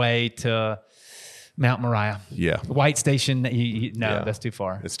all the way to Mount Moriah. Yeah, White Station. That's too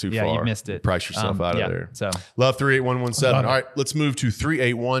far. It's too far. Yeah, you missed it. Price yourself out of there. So love 38117. All right, let's move to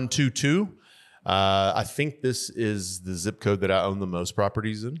 38122. I think this is the zip code that I own the most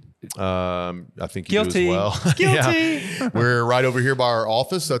properties in. I think you do as well. Guilty. We're right over here by our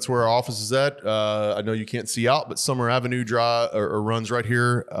office. That's where our office is at. I know you can't see out, but Summer Avenue runs right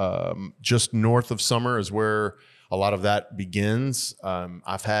here. Just north of Summer is where a lot of that begins.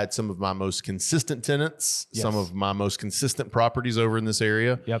 I've had some of my most consistent tenants, some of my most consistent properties over in this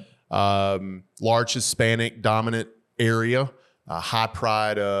area. Yep. Large Hispanic dominant area. high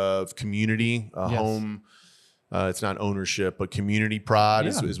pride of community, Yes. home. It's not ownership, but community pride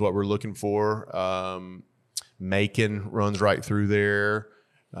is what we're looking for. Macon runs right through there.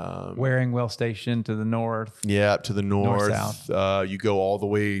 Waringwell Station to the north. Yeah, to the north. North-south. You go all the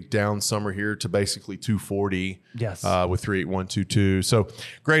way down Summer here to basically 240. Yes. With 38122. So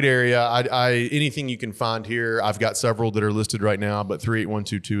great area. I anything you can find here. I've got several that are listed right now, but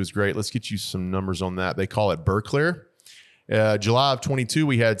 38122 is great. Let's get you some numbers on that. They call it Berclair. July of 22,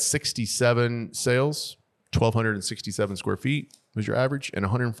 we had 67 sales, 1,267 square feet was your average, and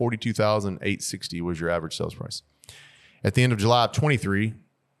 142,860 was your average sales price. At the end of July of 23,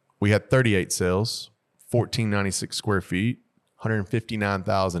 we had 38 sales, 1,496 square feet,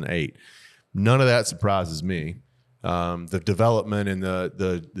 159,008. None of that surprises me. The development and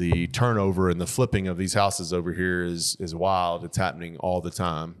the turnover and the flipping of these houses over here is wild. It's happening all the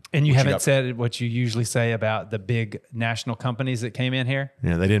time. And you haven't said what you usually say about the big national companies that came in here?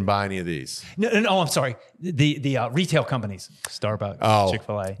 Yeah, they didn't buy any of these. No, I'm sorry. The retail companies, Starbucks,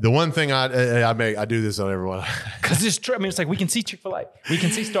 Chick-fil-A. The one thing I do this on everyone. Because it's true. I mean, it's like we can see Chick-fil-A. We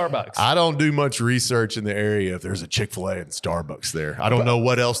can see Starbucks. I don't do much research in the area if there's a Chick-fil-A and Starbucks there. I don't know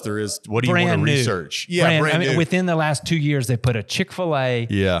what else there is. What do you want to research? Yeah, brand new. Within the last 2 years, they put a Chick-fil-A.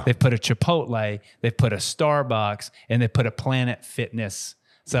 Yeah. They put a Chipotle. They put a Starbucks, and they put a Planet Fitness.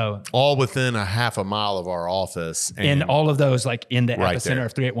 So all within a half a mile of our office, and all of those like in the right epicenter there.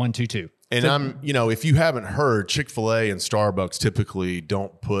 of 38122. And if you haven't heard, Chick-fil-A and Starbucks typically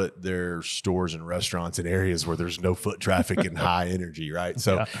don't put their stores and restaurants in areas where there's no foot traffic and high energy, right?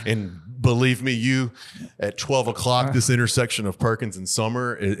 So, and believe me, at 12 o'clock, this intersection of Perkins and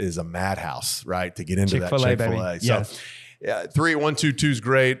Summer is a madhouse, right? To get into Chick-fil-A, that Chick-fil-A. baby. So, Yes. yeah, 38122 is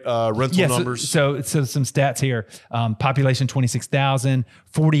great. Rental numbers. So some stats here. Population 26,000,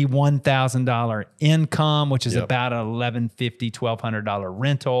 $41,000 income, which is about $1,150, $1,200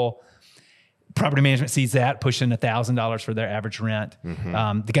 rental. Property management sees that pushing $1,000 for their average rent.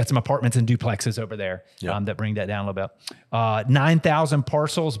 They got some apartments and duplexes over there that bring that down a little bit. 9,000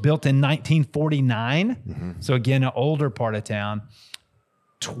 parcels built in 1949. So again, an older part of town.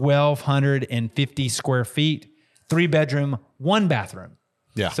 1,250 square feet. 3-bedroom, 1 bathroom.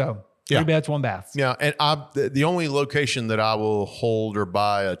 Yeah. So 3 beds, 1 bath. Yeah, and the only location that I will hold or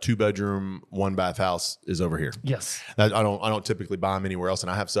buy a 2-bedroom, 1-bath house is over here. Yes. I don't typically buy them anywhere else,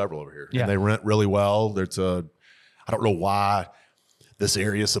 and I have several over here. Yeah. And they rent really well. I don't know why this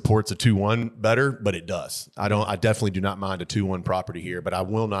area supports a 2-1 better, but it does. I definitely do not mind a 2-1 property here, but I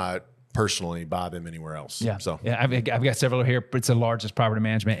will not personally buy them anywhere else. Yeah. So I've got several here, but it's the largest property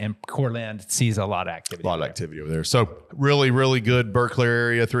management, and Coreland sees a lot of activity. A lot of activity over there. So really, really good Berclair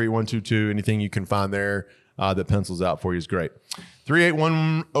area, 38122. Anything you can find there that pencils out for you is great.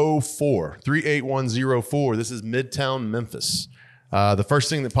 38104. This is Midtown Memphis. The first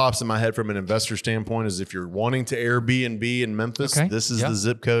thing that pops in my head from an investor standpoint is if you're wanting to Airbnb in Memphis, this is the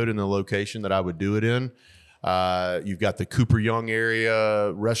zip code and the location that I would do it in. You've got the Cooper Young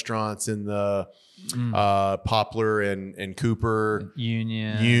area restaurants in the Poplar and Cooper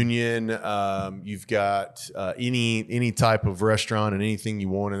Union. You've got any type of restaurant and anything you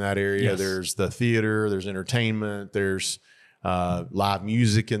want in that area. Yes. There's the theater, there's entertainment, there's live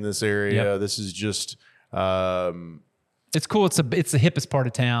music in this area. This is just it's cool. It's the hippest part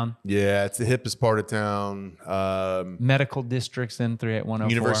of town. Yeah, it's the hippest part of town. Medical districts in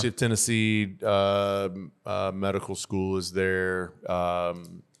 38104. University of Tennessee Medical School is there.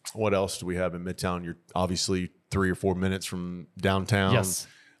 What else do we have in Midtown? You're obviously 3 or 4 minutes from downtown. Yes.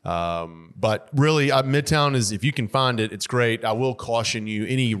 But really, Midtown is, if you can find it, it's great. I will caution you,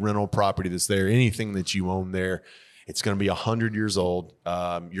 any rental property that's there, anything that you own there, it's going to be 100 years old.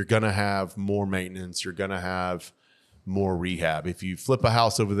 You're going to have more maintenance. You're going to have more rehab. If you flip a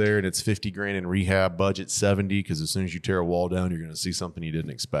house over there and it's 50 grand in rehab, budget 70, because as soon as you tear a wall down, you're going to see something you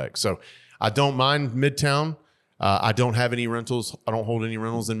didn't expect. So I don't mind Midtown. I don't have any rentals. I don't hold any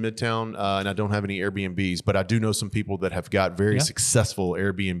rentals in Midtown, and I don't have any Airbnbs, but I do know some people that have got very successful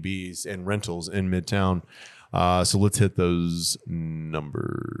Airbnbs and rentals in Midtown. So let's hit those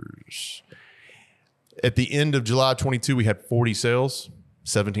numbers. At the end of July 22, we had 40 sales,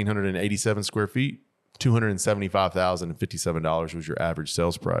 1,787 square feet. $275,057 was your average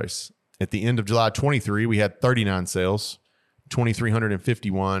sales price. At the end of July 23, we had 39 sales,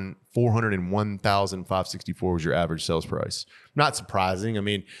 2,351, 401,564 was your average sales price. Not surprising. I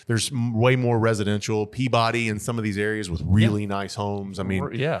mean, there's way more residential. Peabody in some of these areas with really nice homes. I mean,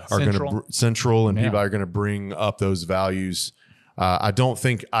 are going to Central and Peabody are going to bring up those values. I don't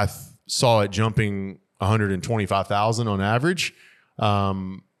think I saw it jumping 125,000 on average.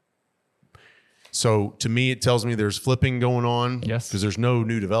 So to me, it tells me there's flipping going on. Yes. Because there's no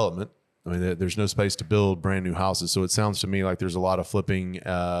new development. I mean, there's no space to build brand new houses. So it sounds to me like there's a lot of flipping,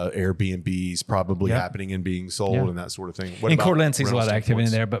 Airbnbs probably happening and being sold and that sort of thing. In Coeur d'Alene sees a lot of activity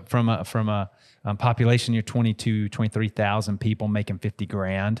in there, but from a population, you're 23,000 people making 50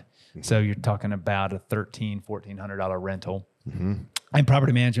 grand. Mm-hmm. So you're talking about a $1,400 rental. Mm-hmm. And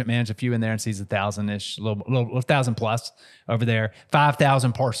property management manage a few in there and sees 1,000-ish, a little 1,000 plus over there.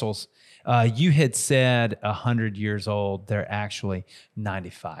 5,000 parcels. You had said 100 years old. They're actually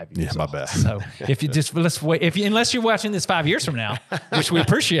 95 years old. My bad. So if you just let's wait. Unless you're watching this 5 years from now, which we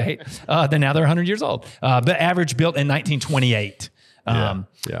appreciate, then now they're 100 years old. But average built in 1928.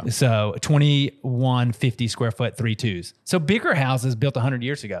 So 2150 square foot, 3.2s. So bigger houses built 100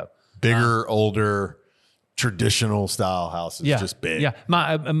 years ago. Bigger, older, traditional style houses, just big. Yeah,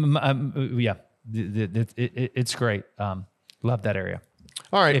 it's great. Love that area.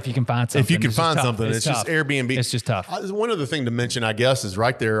 All right. If you can find something. If you can find something, it's just Airbnb. It's just tough. One other thing to mention, I guess, is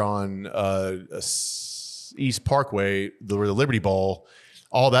right there on East Parkway, where the Liberty Bowl,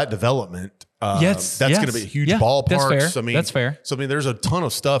 all that development. That's going to be a huge ballpark. That's fair. So, that's fair. So, there's a ton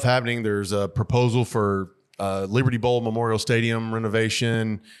of stuff happening. There's a proposal for Liberty Bowl Memorial Stadium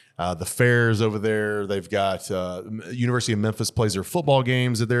renovation. The fairs over there. They've got University of Memphis plays their football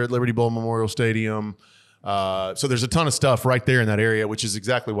games there at Liberty Bowl Memorial Stadium. So there's a ton of stuff right there in that area, which is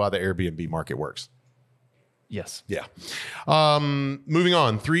exactly why the Airbnb market works. Yes. Yeah. Moving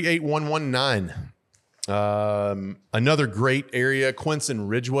on, 38119. Another great area, Quinson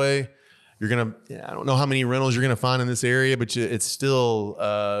Ridgeway. I don't know how many rentals you're going to find in this area, but it's still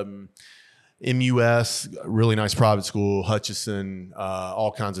MUS, really nice private school, Hutchinson,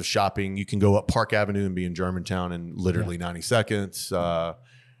 all kinds of shopping. You can go up Park Avenue and be in Germantown in literally 90 seconds.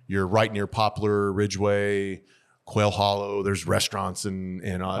 You're right near Poplar, Ridgeway, Quail Hollow. There's restaurants and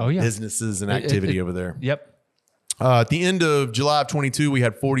businesses and activity over there. Yep. At the end of July of 22, we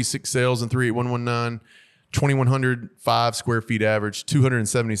had 46 sales in 38119, 2,105 square feet average,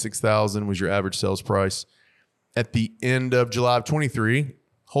 276,000 was your average sales price. At the end of July of 23,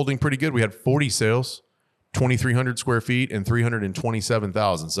 holding pretty good. We had 40 sales, 2,300 square feet, and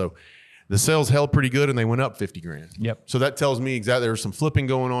 327,000. So the sales held pretty good, and they went up 50 grand. Yep. So that tells me exactly there was some flipping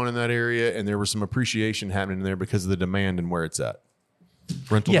going on in that area, and there was some appreciation happening there because of the demand and where it's at.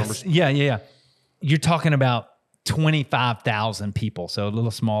 Rental numbers. Yeah. You're talking about 25,000 people, so a little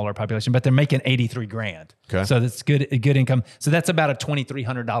smaller population, but they're making 83 grand. Okay. So that's good income. So that's about a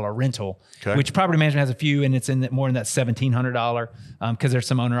 $2,300 rental, which property management has a few, and it's more in that $1,700 because there's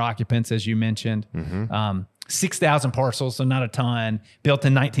some owner occupants, as you mentioned. Mm-hmm. 6,000 parcels, so not a ton. Built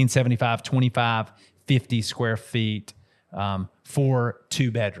in 1975, 2,550 square feet, 4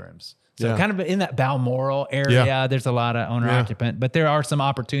 2-bedrooms. So kind of in that Balmoral area, there's a lot of owner occupant, but there are some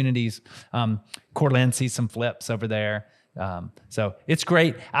opportunities. Coeur d'Alene sees some flips over there. So it's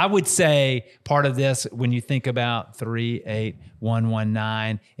great. I would say part of this, when you think about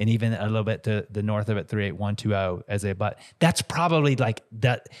 38119 and even a little bit to the north of it, 38120 but that's probably like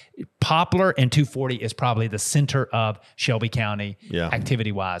that. Poplar and 240 is probably the center of Shelby County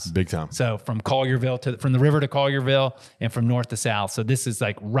activity wise. Big time. So from Collierville from the river to Collierville and from north to south. So this is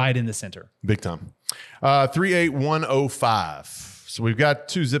like right in the center. Big time. 38105. So we've got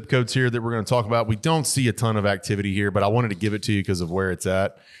 2 zip codes here that we're going to talk about. We don't see a ton of activity here, but I wanted to give it to you because of where it's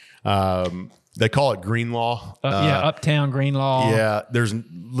at. They call it Greenlaw. Uptown Greenlaw. Yeah, there's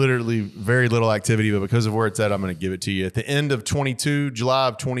literally very little activity, but because of where it's at, I'm going to give it to you. At the end of July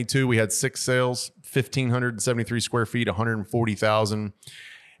of 22, we had 6 sales, 1,573 square feet, 140,000.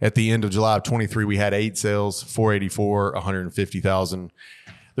 At the end of July of 23, we had 8 sales, 484, 150,000.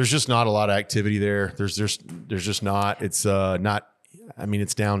 There's just not a lot of activity there. There's just not. It's not. I mean,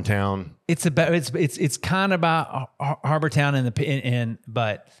 it's downtown. It's kind of about Harbortown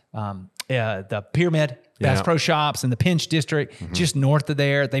but the Pyramid, Bass Pro Shops, and the Pinch District, just north of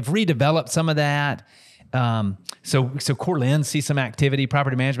there. They've redeveloped some of that. So Coeur d'Alene sees some activity.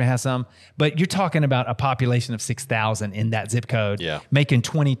 Property management has some, but you're talking about a population of 6,000 in that zip code, making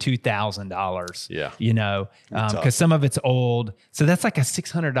 $22,000. Yeah, because some of it's old, so that's like a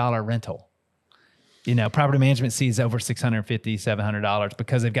 $600 rental. Property management sees over $650, $700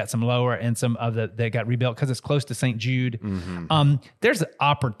 because they've got some lower and some of they got rebuilt because it's close to St. Jude. Mm-hmm. There's an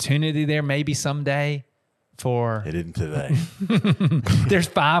opportunity there maybe someday for. It isn't today. There's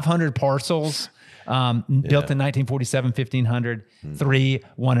 500 parcels. Built in 1947, 1,500, 3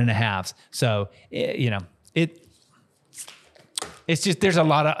 1.5s. So, it's just, there's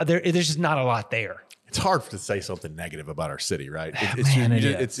just not a lot there. It's hard to say something negative about our city, right?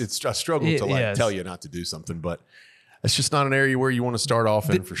 It's a struggle to tell you not to do something, but It's just not an area where you want to start off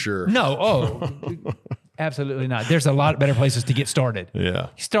in for sure. No, absolutely not. There's a lot better places to get started. Yeah.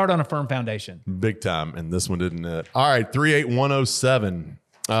 You start on a firm foundation. Big time. And this one didn't. All right. 38107,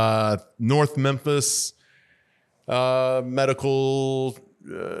 North Memphis, medical,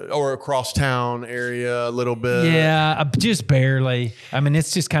 or across town area a little bit. Yeah, just barely. I mean,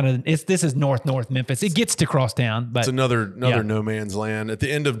 it's just kind of, this is North Memphis. It gets to crosstown, but it's another no man's land. At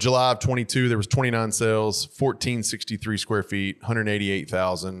the end of July of 22, there was 29 sales, 1,463 square feet,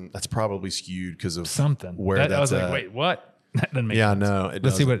 188,000. That's probably skewed because of something. Where I that's was like, at. wait, what? That doesn't make Yeah, sense. no.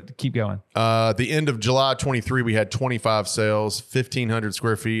 Let's see keep going. At the end of July 23, we had 25 sales, 1,500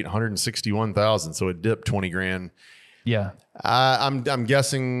 square feet, 161,000. So it dipped 20 grand. Yeah. I'm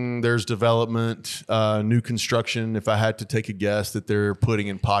guessing there's development, new construction. If I had to take a guess, that they're putting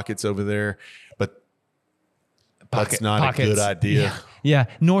in pockets over there, but that's not a good idea. Yeah.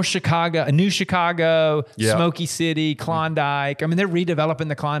 North Chicago, New Chicago, Yeah. Smoky City, Klondike. I mean, they're redeveloping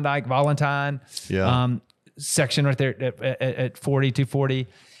the Klondike, Valentine section right there at 240.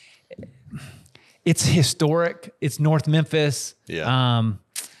 It's historic. It's North Memphis. Yeah.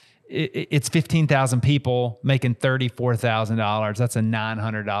 It's 15,000 people making $34,000. That's a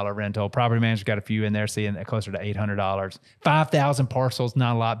 $900 rental. Property manager's got a few in there, seeing that closer to $800. 5,000 parcels,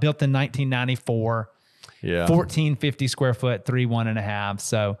 not a lot. Built in 1994. Yeah. 1,450 square foot, 1.5.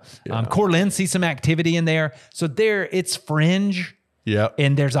 So Cortland sees some activity in there. So it's fringe. Yeah.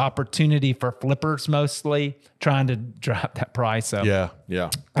 And there's opportunity for flippers mostly trying to drop that price. So Yeah.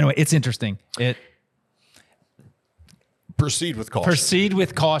 anyway, it's interesting. Proceed with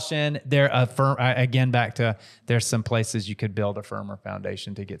caution. They're a firm, again, back to there's some places you could build a firmer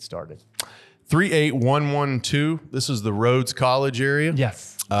foundation to get started. 38112. This is the Rhodes College area.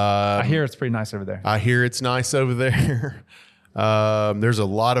 Yes. I hear it's pretty nice over there. I hear it's nice over there. There's a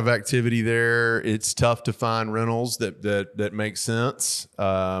lot of activity there. It's tough to find rentals that make sense.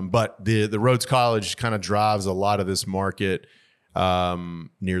 But the Rhodes College kind of drives a lot of this market.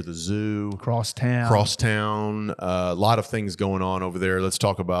 Near the zoo, crosstown, a lot of things going on over there. Let's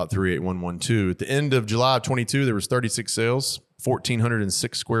talk about 38112. At the end of July of 22, there was 36 sales,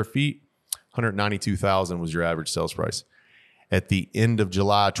 1,406 square feet, 192,000 was your average sales price. At the end of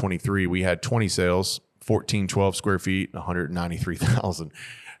July 23, we had 20 sales, 1,412 square feet, 193,000.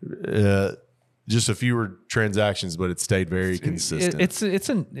 Just a fewer transactions, but it stayed very consistent.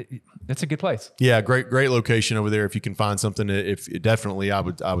 It's a good place. Yeah, great location over there. If you can find something, definitely, I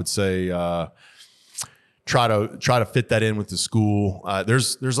would say try to fit that in with the school.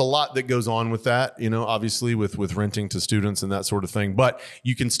 There's a lot that goes on with that, obviously with renting to students and that sort of thing. But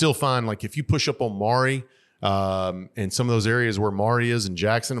you can still find, like, if you push up on Maury, and some of those areas where Maury is and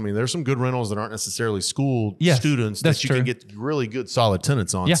Jackson, I mean, there's some good rentals that aren't necessarily school students that you can get really good solid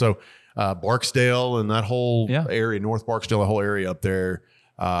tenants on. Yeah. So Barksdale and that whole area, North Barksdale, the whole area up there,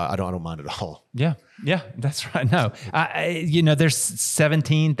 I don't mind at all. Yeah, that's right. No, there's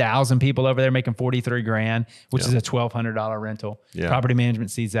 17,000 people over there making 43 grand, which is a $1,200 rental. Yeah. Property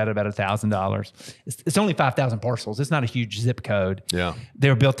management sees that at about $1,000. It's only 5,000 parcels. It's not a huge zip code. Yeah, they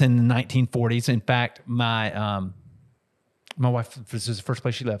were built in the 1940s. In fact, my wife, this is the first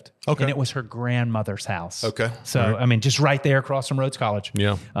place she lived. Okay. And it was her grandmother's house. Okay. So, right. I mean, just right there across from Rhodes College.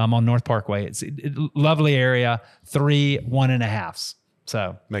 Yeah. On North Parkway. It's a lovely area, 3 1.5s.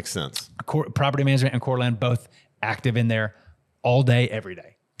 So makes sense. Property management and Cortland both active in there all day, every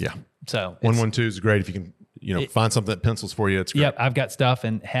day. Yeah. So 112 is great if you can, find something that pencils for you. It's great. Yep, I've got stuff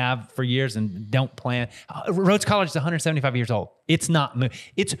and have for years and don't plan. Rhodes College is 175 years old. It's not.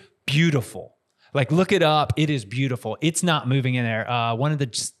 It's beautiful. Like, look it up. It is beautiful. It's not moving in there. One of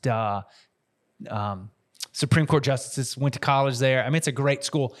the Supreme Court justices went to college there. I mean, it's a great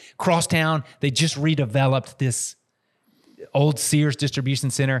school. Crosstown, they just redeveloped this old Sears distribution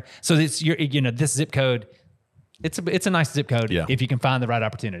center. So it's this zip code. It's a nice zip code if you can find the right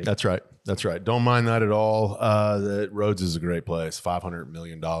opportunity. That's right. Don't mind that at all. That Rhodes is a great place. $500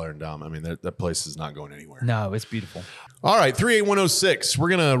 million endowment. I mean, that place is not going anywhere. No, it's beautiful. All right, 38106. We're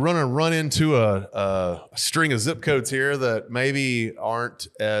gonna run into a string of zip codes here that maybe aren't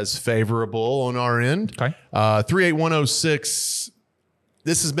as favorable on our end. Okay. 38106.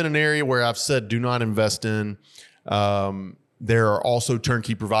 This has been an area where I've said do not invest in. There are also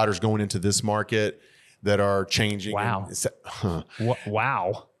turnkey providers going into this market that are changing. Wow.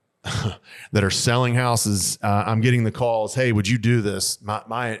 Wow. That are selling houses. I'm getting the calls. Hey, would you do this?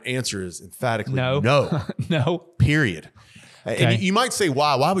 My answer is emphatically no. No. Period. Okay. And you might say,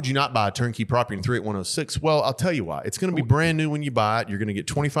 why? Why would you not buy a turnkey property in 38106? Well, I'll tell you why. It's going to be brand new when you buy it. You're going to get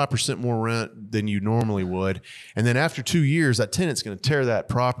 25% more rent than you normally would. And then after 2 years, that tenant's going to tear that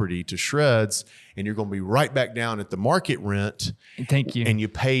property to shreds. and you're going to be right back down at the market rent. Thank you. And you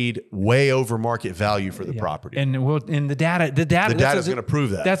paid way over market value for the property. And the data is going to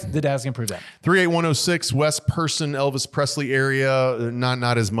prove that. The data's going to prove that. 38106 West Person, Elvis Presley area.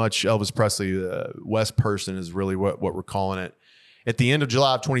 Not as much Elvis Presley. West Person is really what we're calling it. At the end of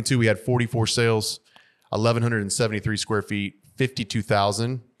July of 22, we had 44 sales, 1,173 square feet,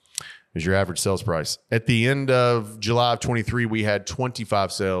 52,000 is your average sales price. At the end of July of 23, we had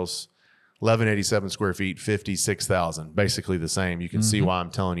 25 sales, 1,187 square feet, 56,000. Basically the same. You can see why I'm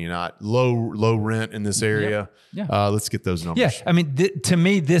telling you not low rent in this area. Yep. Yeah. Let's get those numbers. Yeah. I mean, to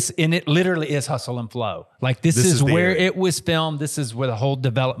me, it literally is hustle and flow. Like this is where it was filmed. This is where the whole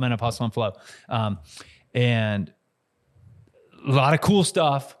development of hustle and flow. And a lot of cool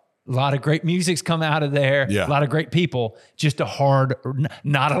stuff. A lot of great music's come out of there. Yeah. A lot of great people. Just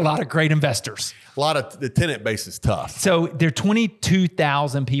not a lot of great investors. A lot of the tenant base is tough. So there are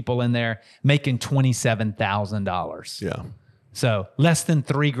 22,000 people in there making $27,000. Yeah. So less than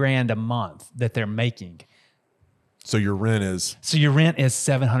 $3,000 a month that they're making. So your rent is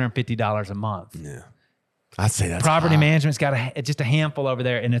 $750 a month. Yeah. I'd say that's property high. Management's got just a handful over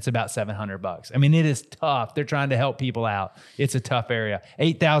there, and it's about $700. I mean, it is tough. They're trying to help people out. It's a tough area.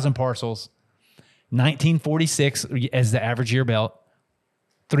 8,000 parcels, 1946 as the average year built.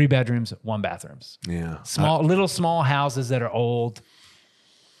 3 bedrooms, 1 bathrooms. Yeah, little small houses that are old.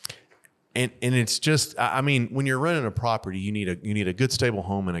 And it's just, I mean, when you're renting a property, you need a good stable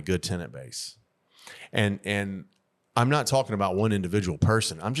home and a good tenant base. And I'm not talking about one individual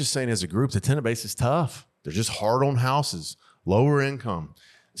person. I'm just saying as a group, the tenant base is tough. They're just hard on houses, lower income,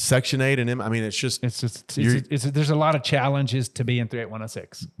 Section 8 and I mean, there's a lot of challenges to be in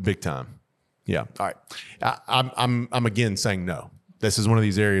 38106. Big time. Yeah. All right. I'm again saying no. This is one of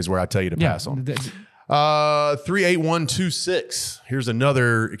these areas where I tell you to pass on. 38126. Here's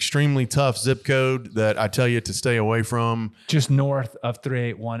another extremely tough zip code that I tell you to stay away from. Just north of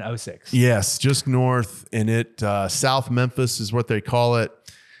 38106. Yes, just north, and South Memphis is what they call it.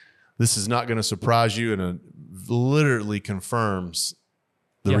 This is not going to surprise you, and it literally confirms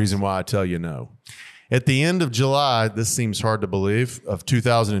the reason why I tell you no. At the end of July, this seems hard to believe, of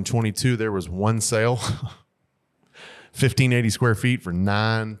 2022, there was one sale, 1,580 square feet for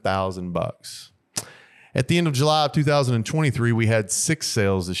 $9,000. At the end of July of 2023, we had 6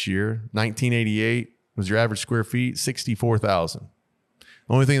 sales this year. 1988 was your average square feet, 64,000.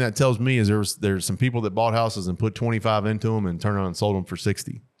 The only thing that tells me is there's some people that bought houses and put 25 into them and turned around and sold them for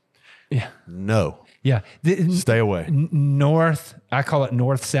 60. Yeah. No. Yeah. Stay away. North, I call it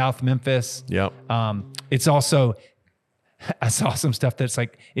North-South Memphis. Yep. It's also, I saw some stuff that's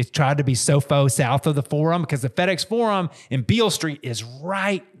like, it's tried to be SoFo south of the Forum because the FedEx Forum in Beale Street is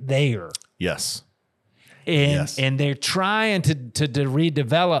right there. Yes. And they're trying to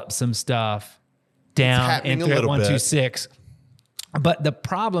redevelop some stuff down in 38126. But the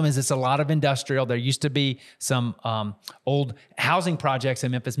problem is it's a lot of industrial. There used to be some old housing projects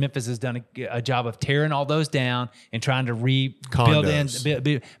in Memphis. Memphis has done a job of tearing all those down and trying to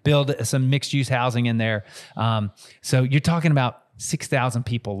build some mixed-use housing in there. So you're talking about 6,000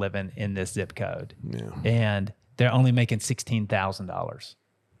 people living in this zip code. Yeah. And they're only making $16,000.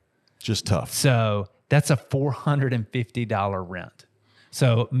 Just tough. So that's a $450 rent.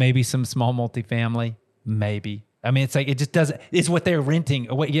 So maybe some small multifamily, maybe. I mean, it's like, it just doesn't, it's what they're renting.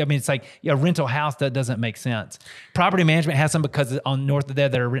 I mean, it's like a rental house that doesn't make sense. Property Management has some because on north of there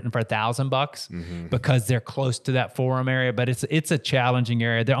that are written for $1,000 because they're close to that Forum area, but it's a challenging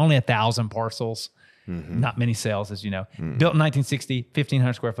area. They're only 1,000 parcels, not many sales, as you know. Built in 1960,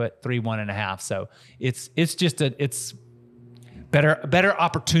 1,500 square foot, 3.5. So it's better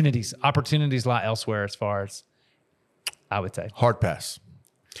opportunities lie elsewhere as far as I would say. Hard pass.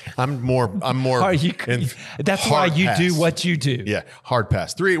 I'm more. That's why you do what you do. Yeah, hard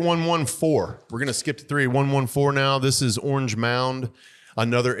pass. 38114. We're gonna skip to 38114 now. This is Orange Mound,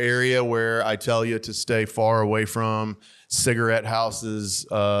 another area where I tell you to stay far away from. Cigarette houses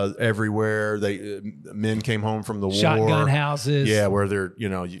everywhere. Men came home from the war. Shotgun houses. Yeah, where they're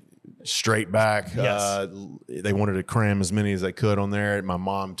straight back. Yes. They wanted to cram as many as they could on there. My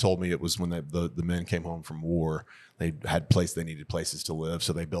mom told me it was when the men came home from war. They needed places to live,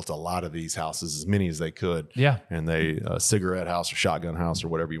 so they built a lot of these houses, as many as they could. Yeah, and cigarette house or shotgun house or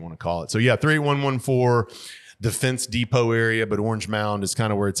whatever you want to call it. So yeah, 38114, Defense Depot area, but Orange Mound is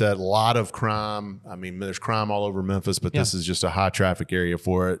kind of where it's at. A lot of crime. I mean, there's crime all over Memphis, but this is just a high traffic area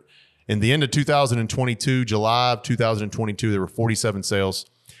for it. In the end of 2022, July of 2022, there were 47 sales,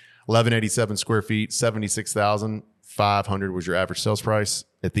 1,187 square feet, 76,500 was your average sales price.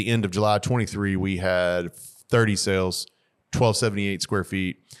 At the end of July 23, we had 30 sales, 1278 square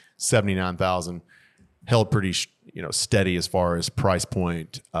feet, 79,000. Held pretty, steady as far as price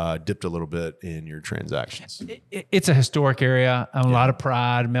point. Dipped a little bit in your transactions. It's a historic area. A lot of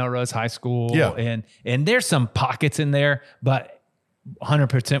pride. Melrose High School. Yeah. And there's some pockets in there, but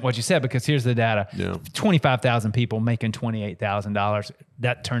 100% what you said, because here's the data. Yeah. 25,000 people making $28,000.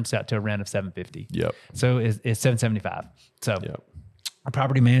 That turns out to a rent of $750. Yep. So it's $775. So our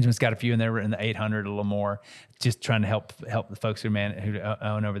property management's got a few in there in the 800, a little more, just trying to help the folks who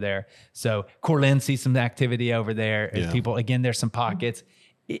own over there. So Cortland sees some activity over there. And people, again, there's some pockets.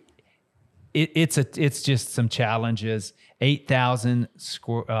 It's just some challenges. 8,000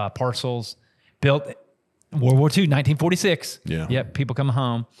 parcels built World War II, 1946. Yeah. Yep. People coming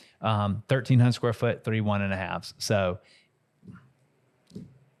home. 1,300 square foot, 3 1.5s. So,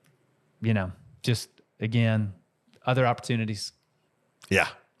 just again, other opportunities. Yeah.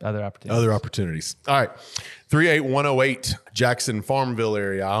 Other opportunities. All right. 38108 Jackson Farmville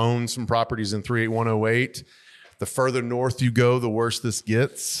area. I own some properties in 38108. The further north you go, the worse this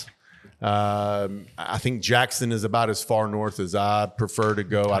gets. I think Jackson is about as far north as I prefer to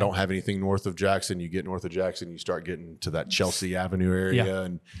go. I don't have anything north of Jackson. You get north of Jackson, you start getting to that Chelsea Avenue area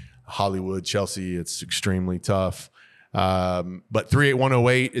and Hollywood, Chelsea. It's extremely tough. But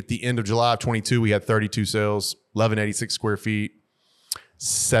 38108 at the end of July of 22, we had 32 sales, 1186 square feet,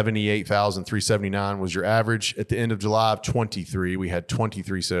 78,379 was your average. At the end of July of 23, we had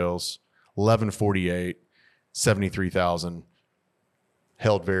 23 sales, 1148, 73,000.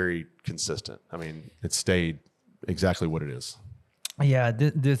 Held very consistent. I mean, it stayed exactly what it is. Yeah,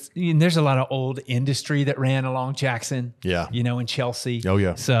 there's a lot of old industry that ran along Jackson. Yeah, in Chelsea. Oh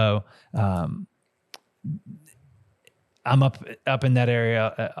yeah. So I'm up in that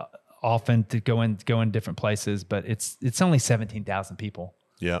area often to go in different places, but it's only 17,000 people.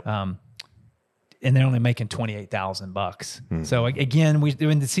 Yeah. And they're only making $28,000. Mm-hmm. So again,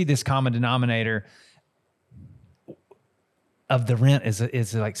 when to see this common denominator of the rent is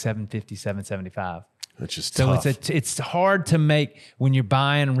like $750, $775. Which is tough. So it's hard to make when you're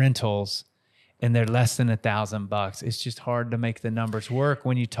buying rentals and they're less than $1,000. It's just hard to make the numbers work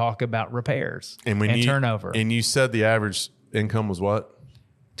when you talk about repairs and turnover. And you said the average income was what?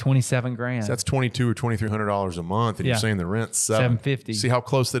 $27,000. So that's $2,200 or $2,300 a month, and you're saying the rent's $750. See how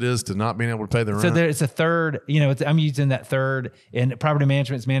close that is to not being able to pay the rent. So there's a third. I'm using that third, and property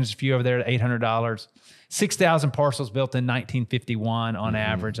management's managed a few over there at $800. 6,000 parcels built in 1951 on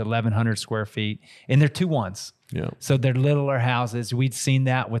average, 1,100 square feet, and they're 2-1s. Yeah. So they're littler houses. We'd seen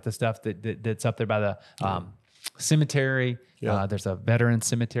that with the stuff that's up there by the cemetery. Yeah. There's a veteran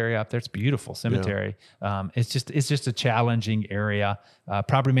cemetery up there. It's a beautiful cemetery. Yeah. It's just a challenging area.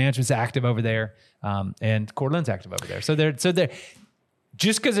 Property management's active over there, and Cortland's active over there. So they're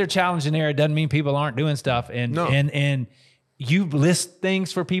just because they're challenging area doesn't mean people aren't doing stuff. And you list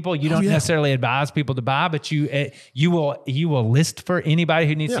things for people. You don't necessarily advise people to buy, but you will list for anybody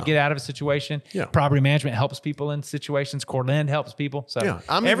who needs to get out of a situation. Yeah. Property management helps people in situations. Cortland helps people. So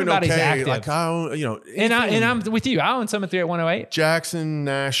everybody's active. Like and I'm with you. I own some at 38108. Jackson,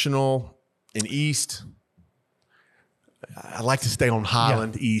 National, and East. I like to stay on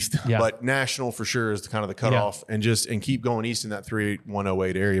Highland East, but National for sure is kind of the cutoff, and keep going east in that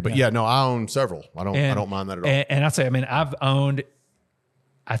 38108 area. But I own several. I don't mind that at all. And I'll say, I've owned,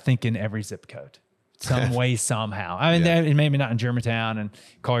 I think, in every zip code, some way, somehow. Maybe not in Germantown and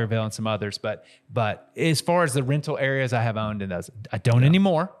Collierville and some others, but as far as the rental areas, I have owned in those. I don't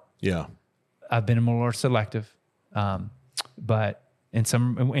anymore. Yeah, I've been more selective, but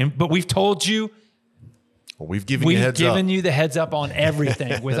we've told you. We've given you the heads up on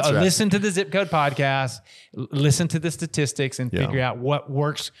everything. Listen to the Zip Code podcast, listen to the statistics, and figure out what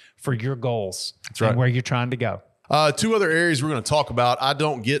works for your goals and where you're trying to go. 2 other areas we're going to talk about. I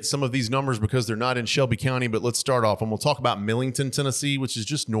don't get some of these numbers because they're not in Shelby County, but let's start off and we'll talk about Millington, Tennessee, which is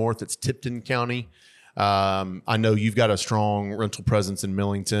just north. It's Tipton County. I know you've got a strong rental presence in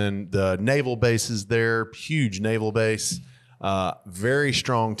Millington. The naval base is there, huge naval base, very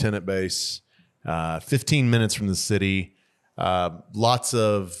strong tenant base. 15 minutes from the city, lots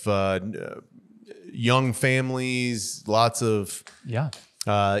of young families, lots of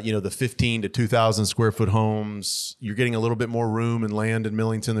the 15 to 2,000 square foot homes. You're getting a little bit more room and land in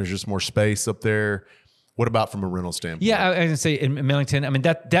Millington. There's just more space up there. What about from a rental standpoint? Yeah, I was gonna say in Millington.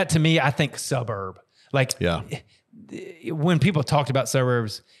 That to me, I think suburb. When people talked about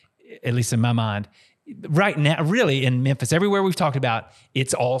suburbs, at least in my mind. Right now, really in Memphis, everywhere we've talked about,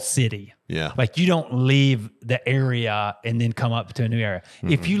 it's all city. Yeah. Like you don't leave the area and then come up to a new area.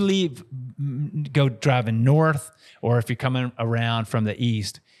 Mm-hmm. If you go driving north, or if you're coming around from the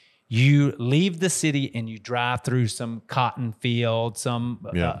east, You leave the city and you drive through some cotton field, some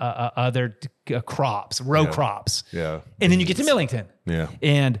other crops, row crops. Yeah. And then you get to Millington. Yeah.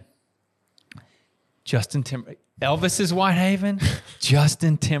 And Justin Timberlake. Elvis is Whitehaven.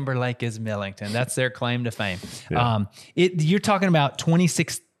 Justin Timberlake is Millington. That's their claim to fame. Yeah. You're talking about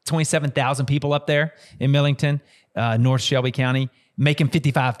 27,000 people up there in Millington, North Shelby County, making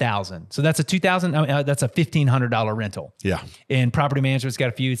 $55,000. So that's a that's a $1,500 rental. Yeah. And property management's got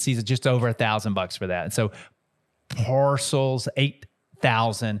a few seasons, just over $1,000 for that. So parcels,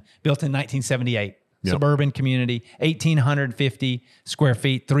 8,000, built in 1978. Yep. Suburban community, 1,850 square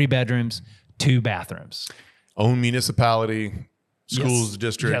feet, 3 bedrooms, 2 bathrooms. Own municipality, schools,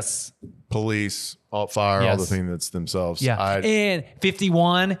 district, police, fire, all the things that's themselves. Yeah. And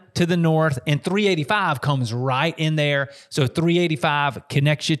 51 to the north, and 385 comes right in there. So 385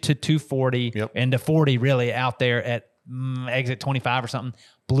 connects you to 240 and to 40 really out there at exit 25 or something.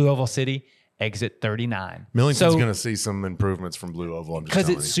 Blue Oval City, exit 39. Millington's going to see some improvements from Blue Oval. Because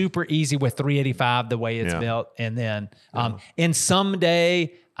it's super easy with 385 the way it's built. And then, and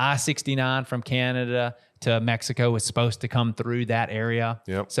someday I-69 from Canada to Mexico is supposed to come through that area.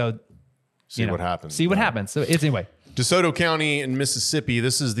 Yep. So see what happens. See what happens. So it's anyway. DeSoto County in Mississippi.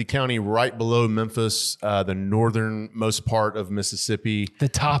 This is the county right below Memphis, the northernmost part of Mississippi. The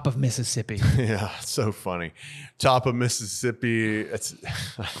top of Mississippi. Yeah, so funny. Top of Mississippi. It's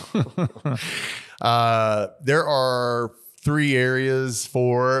there are 3 areas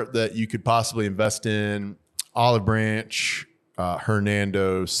that you could possibly invest in: Olive Branch,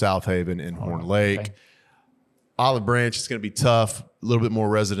 Hernando, South Haven, and Horn Lake. Okay. Olive Branch is going to be tough, a little bit more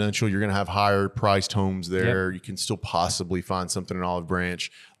residential. You're going to have higher priced homes there. Yep. You can still possibly find something in Olive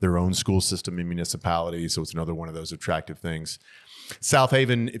Branch, their own school system and municipality. So it's another one of those attractive things. South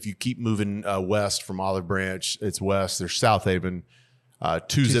Haven, if you keep moving west from Olive Branch, it's west. There's South Haven,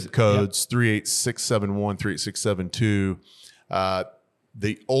 2 zip codes, 38671, 38672.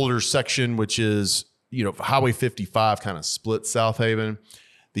 The older section, which is, Highway 55 kind of splits South Haven.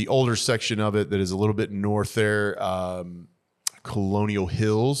 The older section of it that is a little bit north there, Colonial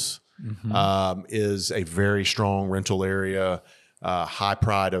Hills, is a very strong rental area, high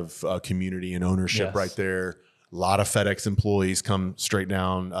pride of community and ownership right there. A lot of FedEx employees come straight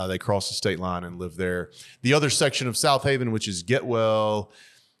down. They cross the state line and live there. The other section of South Haven, which is Getwell,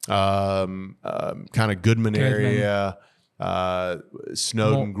 kind of Goodman area,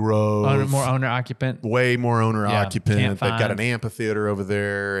 Snowden Grove, more owner occupant, way more owner occupant. They've got an amphitheater over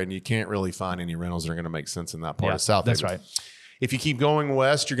there, and you can't really find any rentals that are going to make sense in that part of South Haven. That's right. If you keep going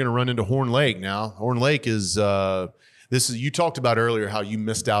west, you're going to run into Horn Lake. Now, Horn Lake is you talked about earlier how you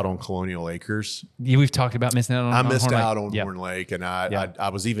missed out on Colonial Acres. We've talked about missing out on. I missed out on Horn Lake, and I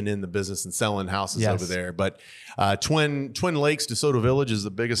was even in the business and selling houses over there. But Twin Lakes, DeSoto Village is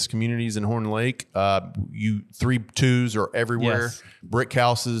the biggest communities in Horn Lake. 3-2s are everywhere. Yes. Brick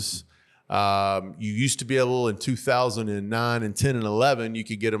houses. You used to be able in 2009 and 10 and 11, you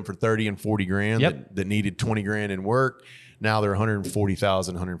could get them for 30 and 40 grand that needed 20 grand in work. Now they're $140,000,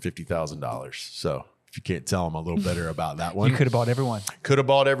 $150,000. So if you can't tell, I'm a little better about that one. You could have bought everyone. Could have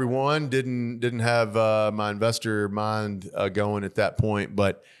bought everyone. Didn't have my investor mind going at that point.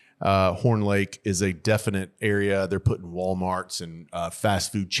 But Horn Lake is a definite area. They're putting Walmarts and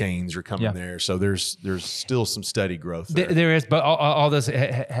fast food chains are coming there. So there's still some steady growth there. There is, but all those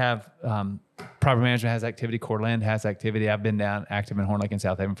have property management has activity. Coreland has activity. I've been down active in Horn Lake and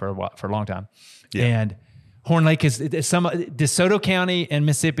South Haven for a long time. Yeah. And Horn Lake is some DeSoto County and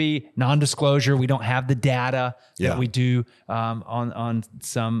Mississippi non-disclosure. We don't have the data that we do on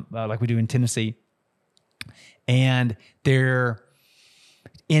some like we do in Tennessee, and they're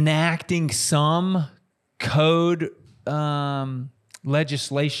enacting some code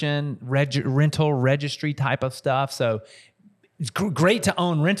legislation, rental registry type of stuff. So it's great to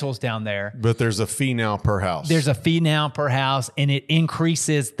own rentals down there. But there's a fee now per house. There's a fee now per house, and it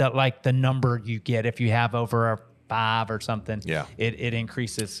increases the number you get if you have over a 5 or something. Yeah. It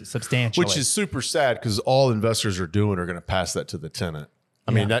increases substantially. Which is super sad because all investors are doing are going to pass that to the tenant.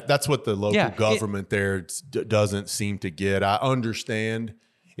 I mean, that's what the local government there doesn't seem to get. I understand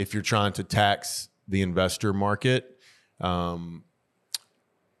if you're trying to tax the investor market.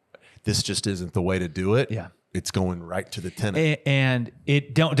 This just isn't the way to do it. Yeah. It's going right to the tenant, and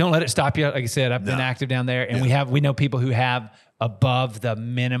don't let it stop you. Like I said, I've been active down there, and we know people who have above the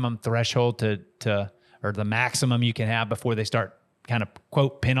minimum threshold to or the maximum you can have before they start kind of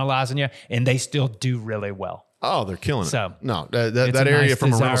quote penalizing you, and they still do really well. Oh, they're killing it. So no, that area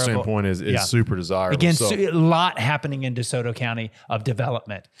from a rental standpoint is super desirable. Again, a lot happening in DeSoto County of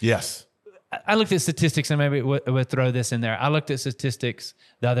development. Yes. I looked at statistics, and maybe we'll throw this in there. I looked at statistics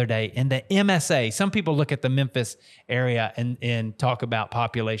the other day, and the MSA, some people look at the Memphis area and talk about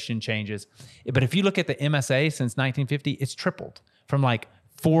population changes. But if you look at the MSA since 1950, it's tripled from like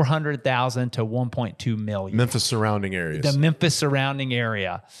 400,000 to 1.2 million. Memphis surrounding areas. The Memphis surrounding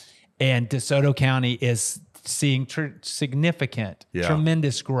area. And DeSoto County is seeing significant,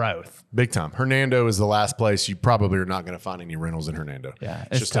 tremendous growth. Big time. Hernando is the last place. You probably are not going to find any rentals in Hernando. Yeah,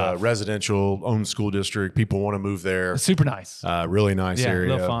 it's just tough. A residential owned school district. People want to move there. It's super nice. Really nice area.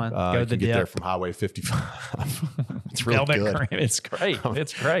 A little fun. Go to the get there from Highway 55. It's really good. It's great.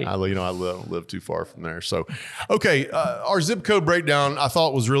 It's great. I live too far from there. So, okay. Our zip code breakdown I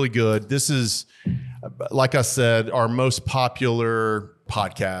thought was really good. This is, like I said, our most popular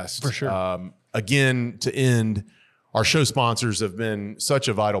podcast. For sure. Again, to end, our show sponsors have been such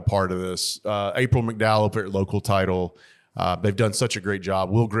a vital part of this. April McDowell up at Local Title. They've done such a great job.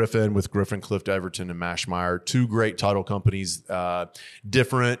 Will Griffin with Griffin, Clift, Everton, and Mashmeyer. 2 great title companies.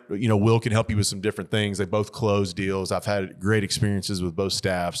 Different, Will can help you with some different things. They both close deals. I've had great experiences with both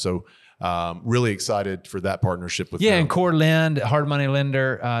staff. So really excited for that partnership with them. And Core Lend, hard money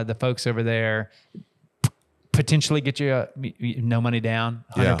lender, the folks over there, potentially get you no money down,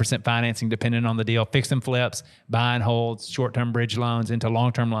 100% financing depending on the deal, fix and flips, buy and holds, short-term bridge loans into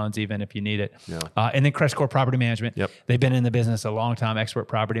long-term loans even if you need it. Yeah. And then Crestcore Property Management. Yep. They've been in the business a long time, expert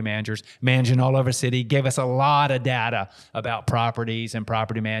property managers, managing all over the city, gave us a lot of data about properties and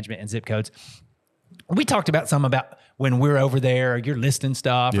property management and zip codes. We talked about some about when we're over there, or you're listing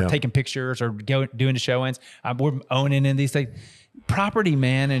stuff or taking pictures or doing the showings. We're owning in these things. Property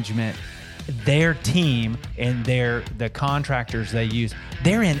management, their team and the contractors they use,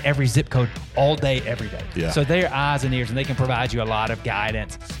 they're in every zip code all day, every day. Yeah. So they're eyes and ears, and they can provide you a lot of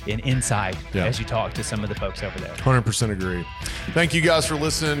guidance and insight as you talk to some of the folks over there. 100% agree. Thank you guys for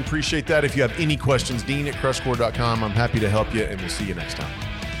listening. Appreciate that. If you have any questions, Dean at crestcore.com. I'm happy to help you, and we'll see you next time.